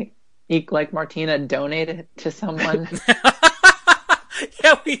I, like Martina, donate it to someone?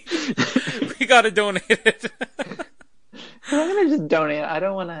 Yeah, we got to donate it. I'm going to just donate it. I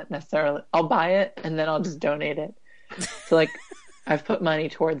don't want to necessarily... I'll buy it, and then I'll just donate it. So, like, I've put money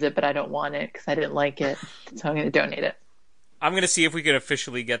towards it, but I don't want it because I didn't like it. So I'm going to donate it. I'm going to see if we can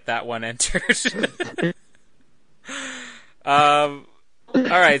officially get that one entered. All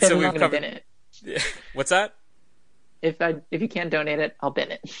right, so we've covered... bin it. What's that? If you can't donate it, I'll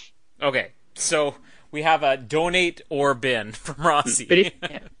bin it. Okay, so... we have a donate or bin from Rossi. But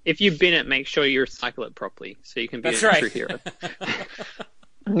if you bin it, make sure you recycle it properly so you can be true hero.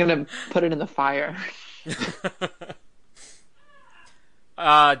 I'm gonna put it in the fire. Did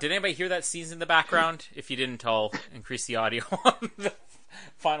anybody hear that sneeze in the background? If you didn't, I'll increase the audio on the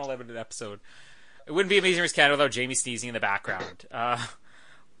final limited episode. It wouldn't be Amazing Race Canada without Jamie sneezing in the background.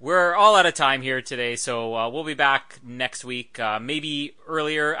 We're all out of time here today, so we'll be back next week. Maybe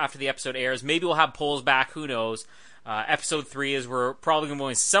earlier after the episode airs. Maybe we'll have polls back. Who knows? Episode 3 is we're probably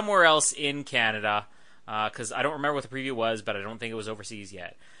going somewhere else in Canada, because I don't remember what the preview was, but I don't think it was overseas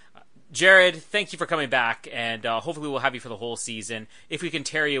yet. Jared, thank you for coming back, and hopefully we'll have you for the whole season if we can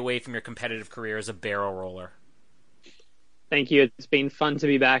tear you away from your competitive career as a barrel roller. Thank you. It's been fun to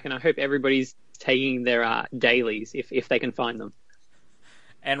be back, and I hope everybody's taking their dailies if they can find them.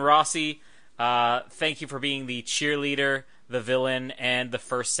 And Rossi, thank you for being the cheerleader, the villain, and the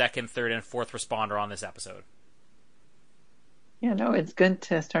first, second, third, and fourth responder on this episode. Yeah, no, it's good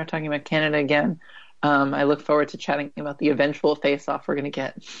to start talking about Canada again. I look forward to chatting about the eventual face-off we're going to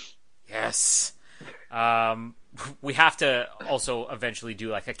get. Yes. We have to also eventually do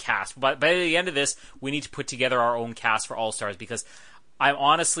like a cast. But by the end of this, we need to put together our own cast for All-Stars, because I'm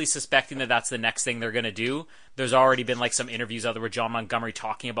honestly suspecting that that's the next thing they're going to do. There's already been like some interviews out there with John Montgomery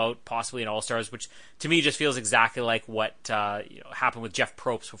talking about possibly an All-Stars, which to me just feels exactly like what happened with Jeff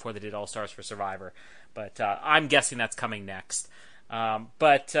Probst before they did All-Stars for Survivor. But I'm guessing that's coming next.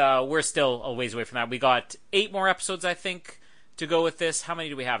 But we're still a ways away from that. We got 8 more episodes, I think, to go with this. How many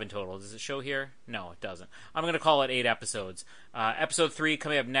do we have in total? Does it show here? No, it doesn't. I'm going to call it 8 episodes. Episode 3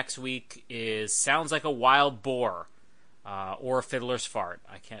 coming up next week is Sounds Like a Wild Boar, or a Fiddler's Fart.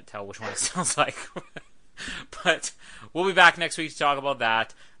 I can't tell which one it sounds like. But we'll be back next week to talk about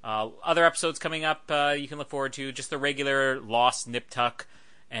that. Other episodes coming up you can look forward to. Just the regular Lost Nip Tuck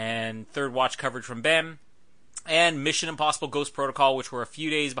and Third Watch coverage from Ben. And Mission Impossible Ghost Protocol, which we're a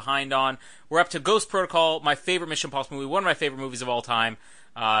few days behind on. We're up to Ghost Protocol, my favorite Mission Impossible movie, one of my favorite movies of all time.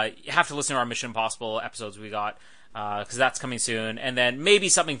 You have to listen to our Mission Impossible episodes we got, because that's coming soon. And then maybe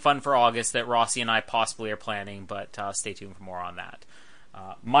something fun for August that Rossi and I possibly are planning, but stay tuned for more on that.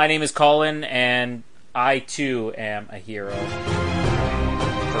 My name is Colin, and I too am a hero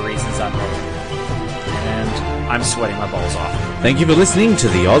for reasons unknown. And I'm sweating my balls off. Thank you for listening to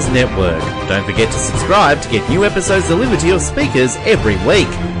the Oz Network. Don't forget to subscribe to get new episodes delivered to your speakers every week.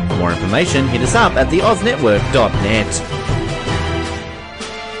 For more information, hit us up at theoznetwork.net.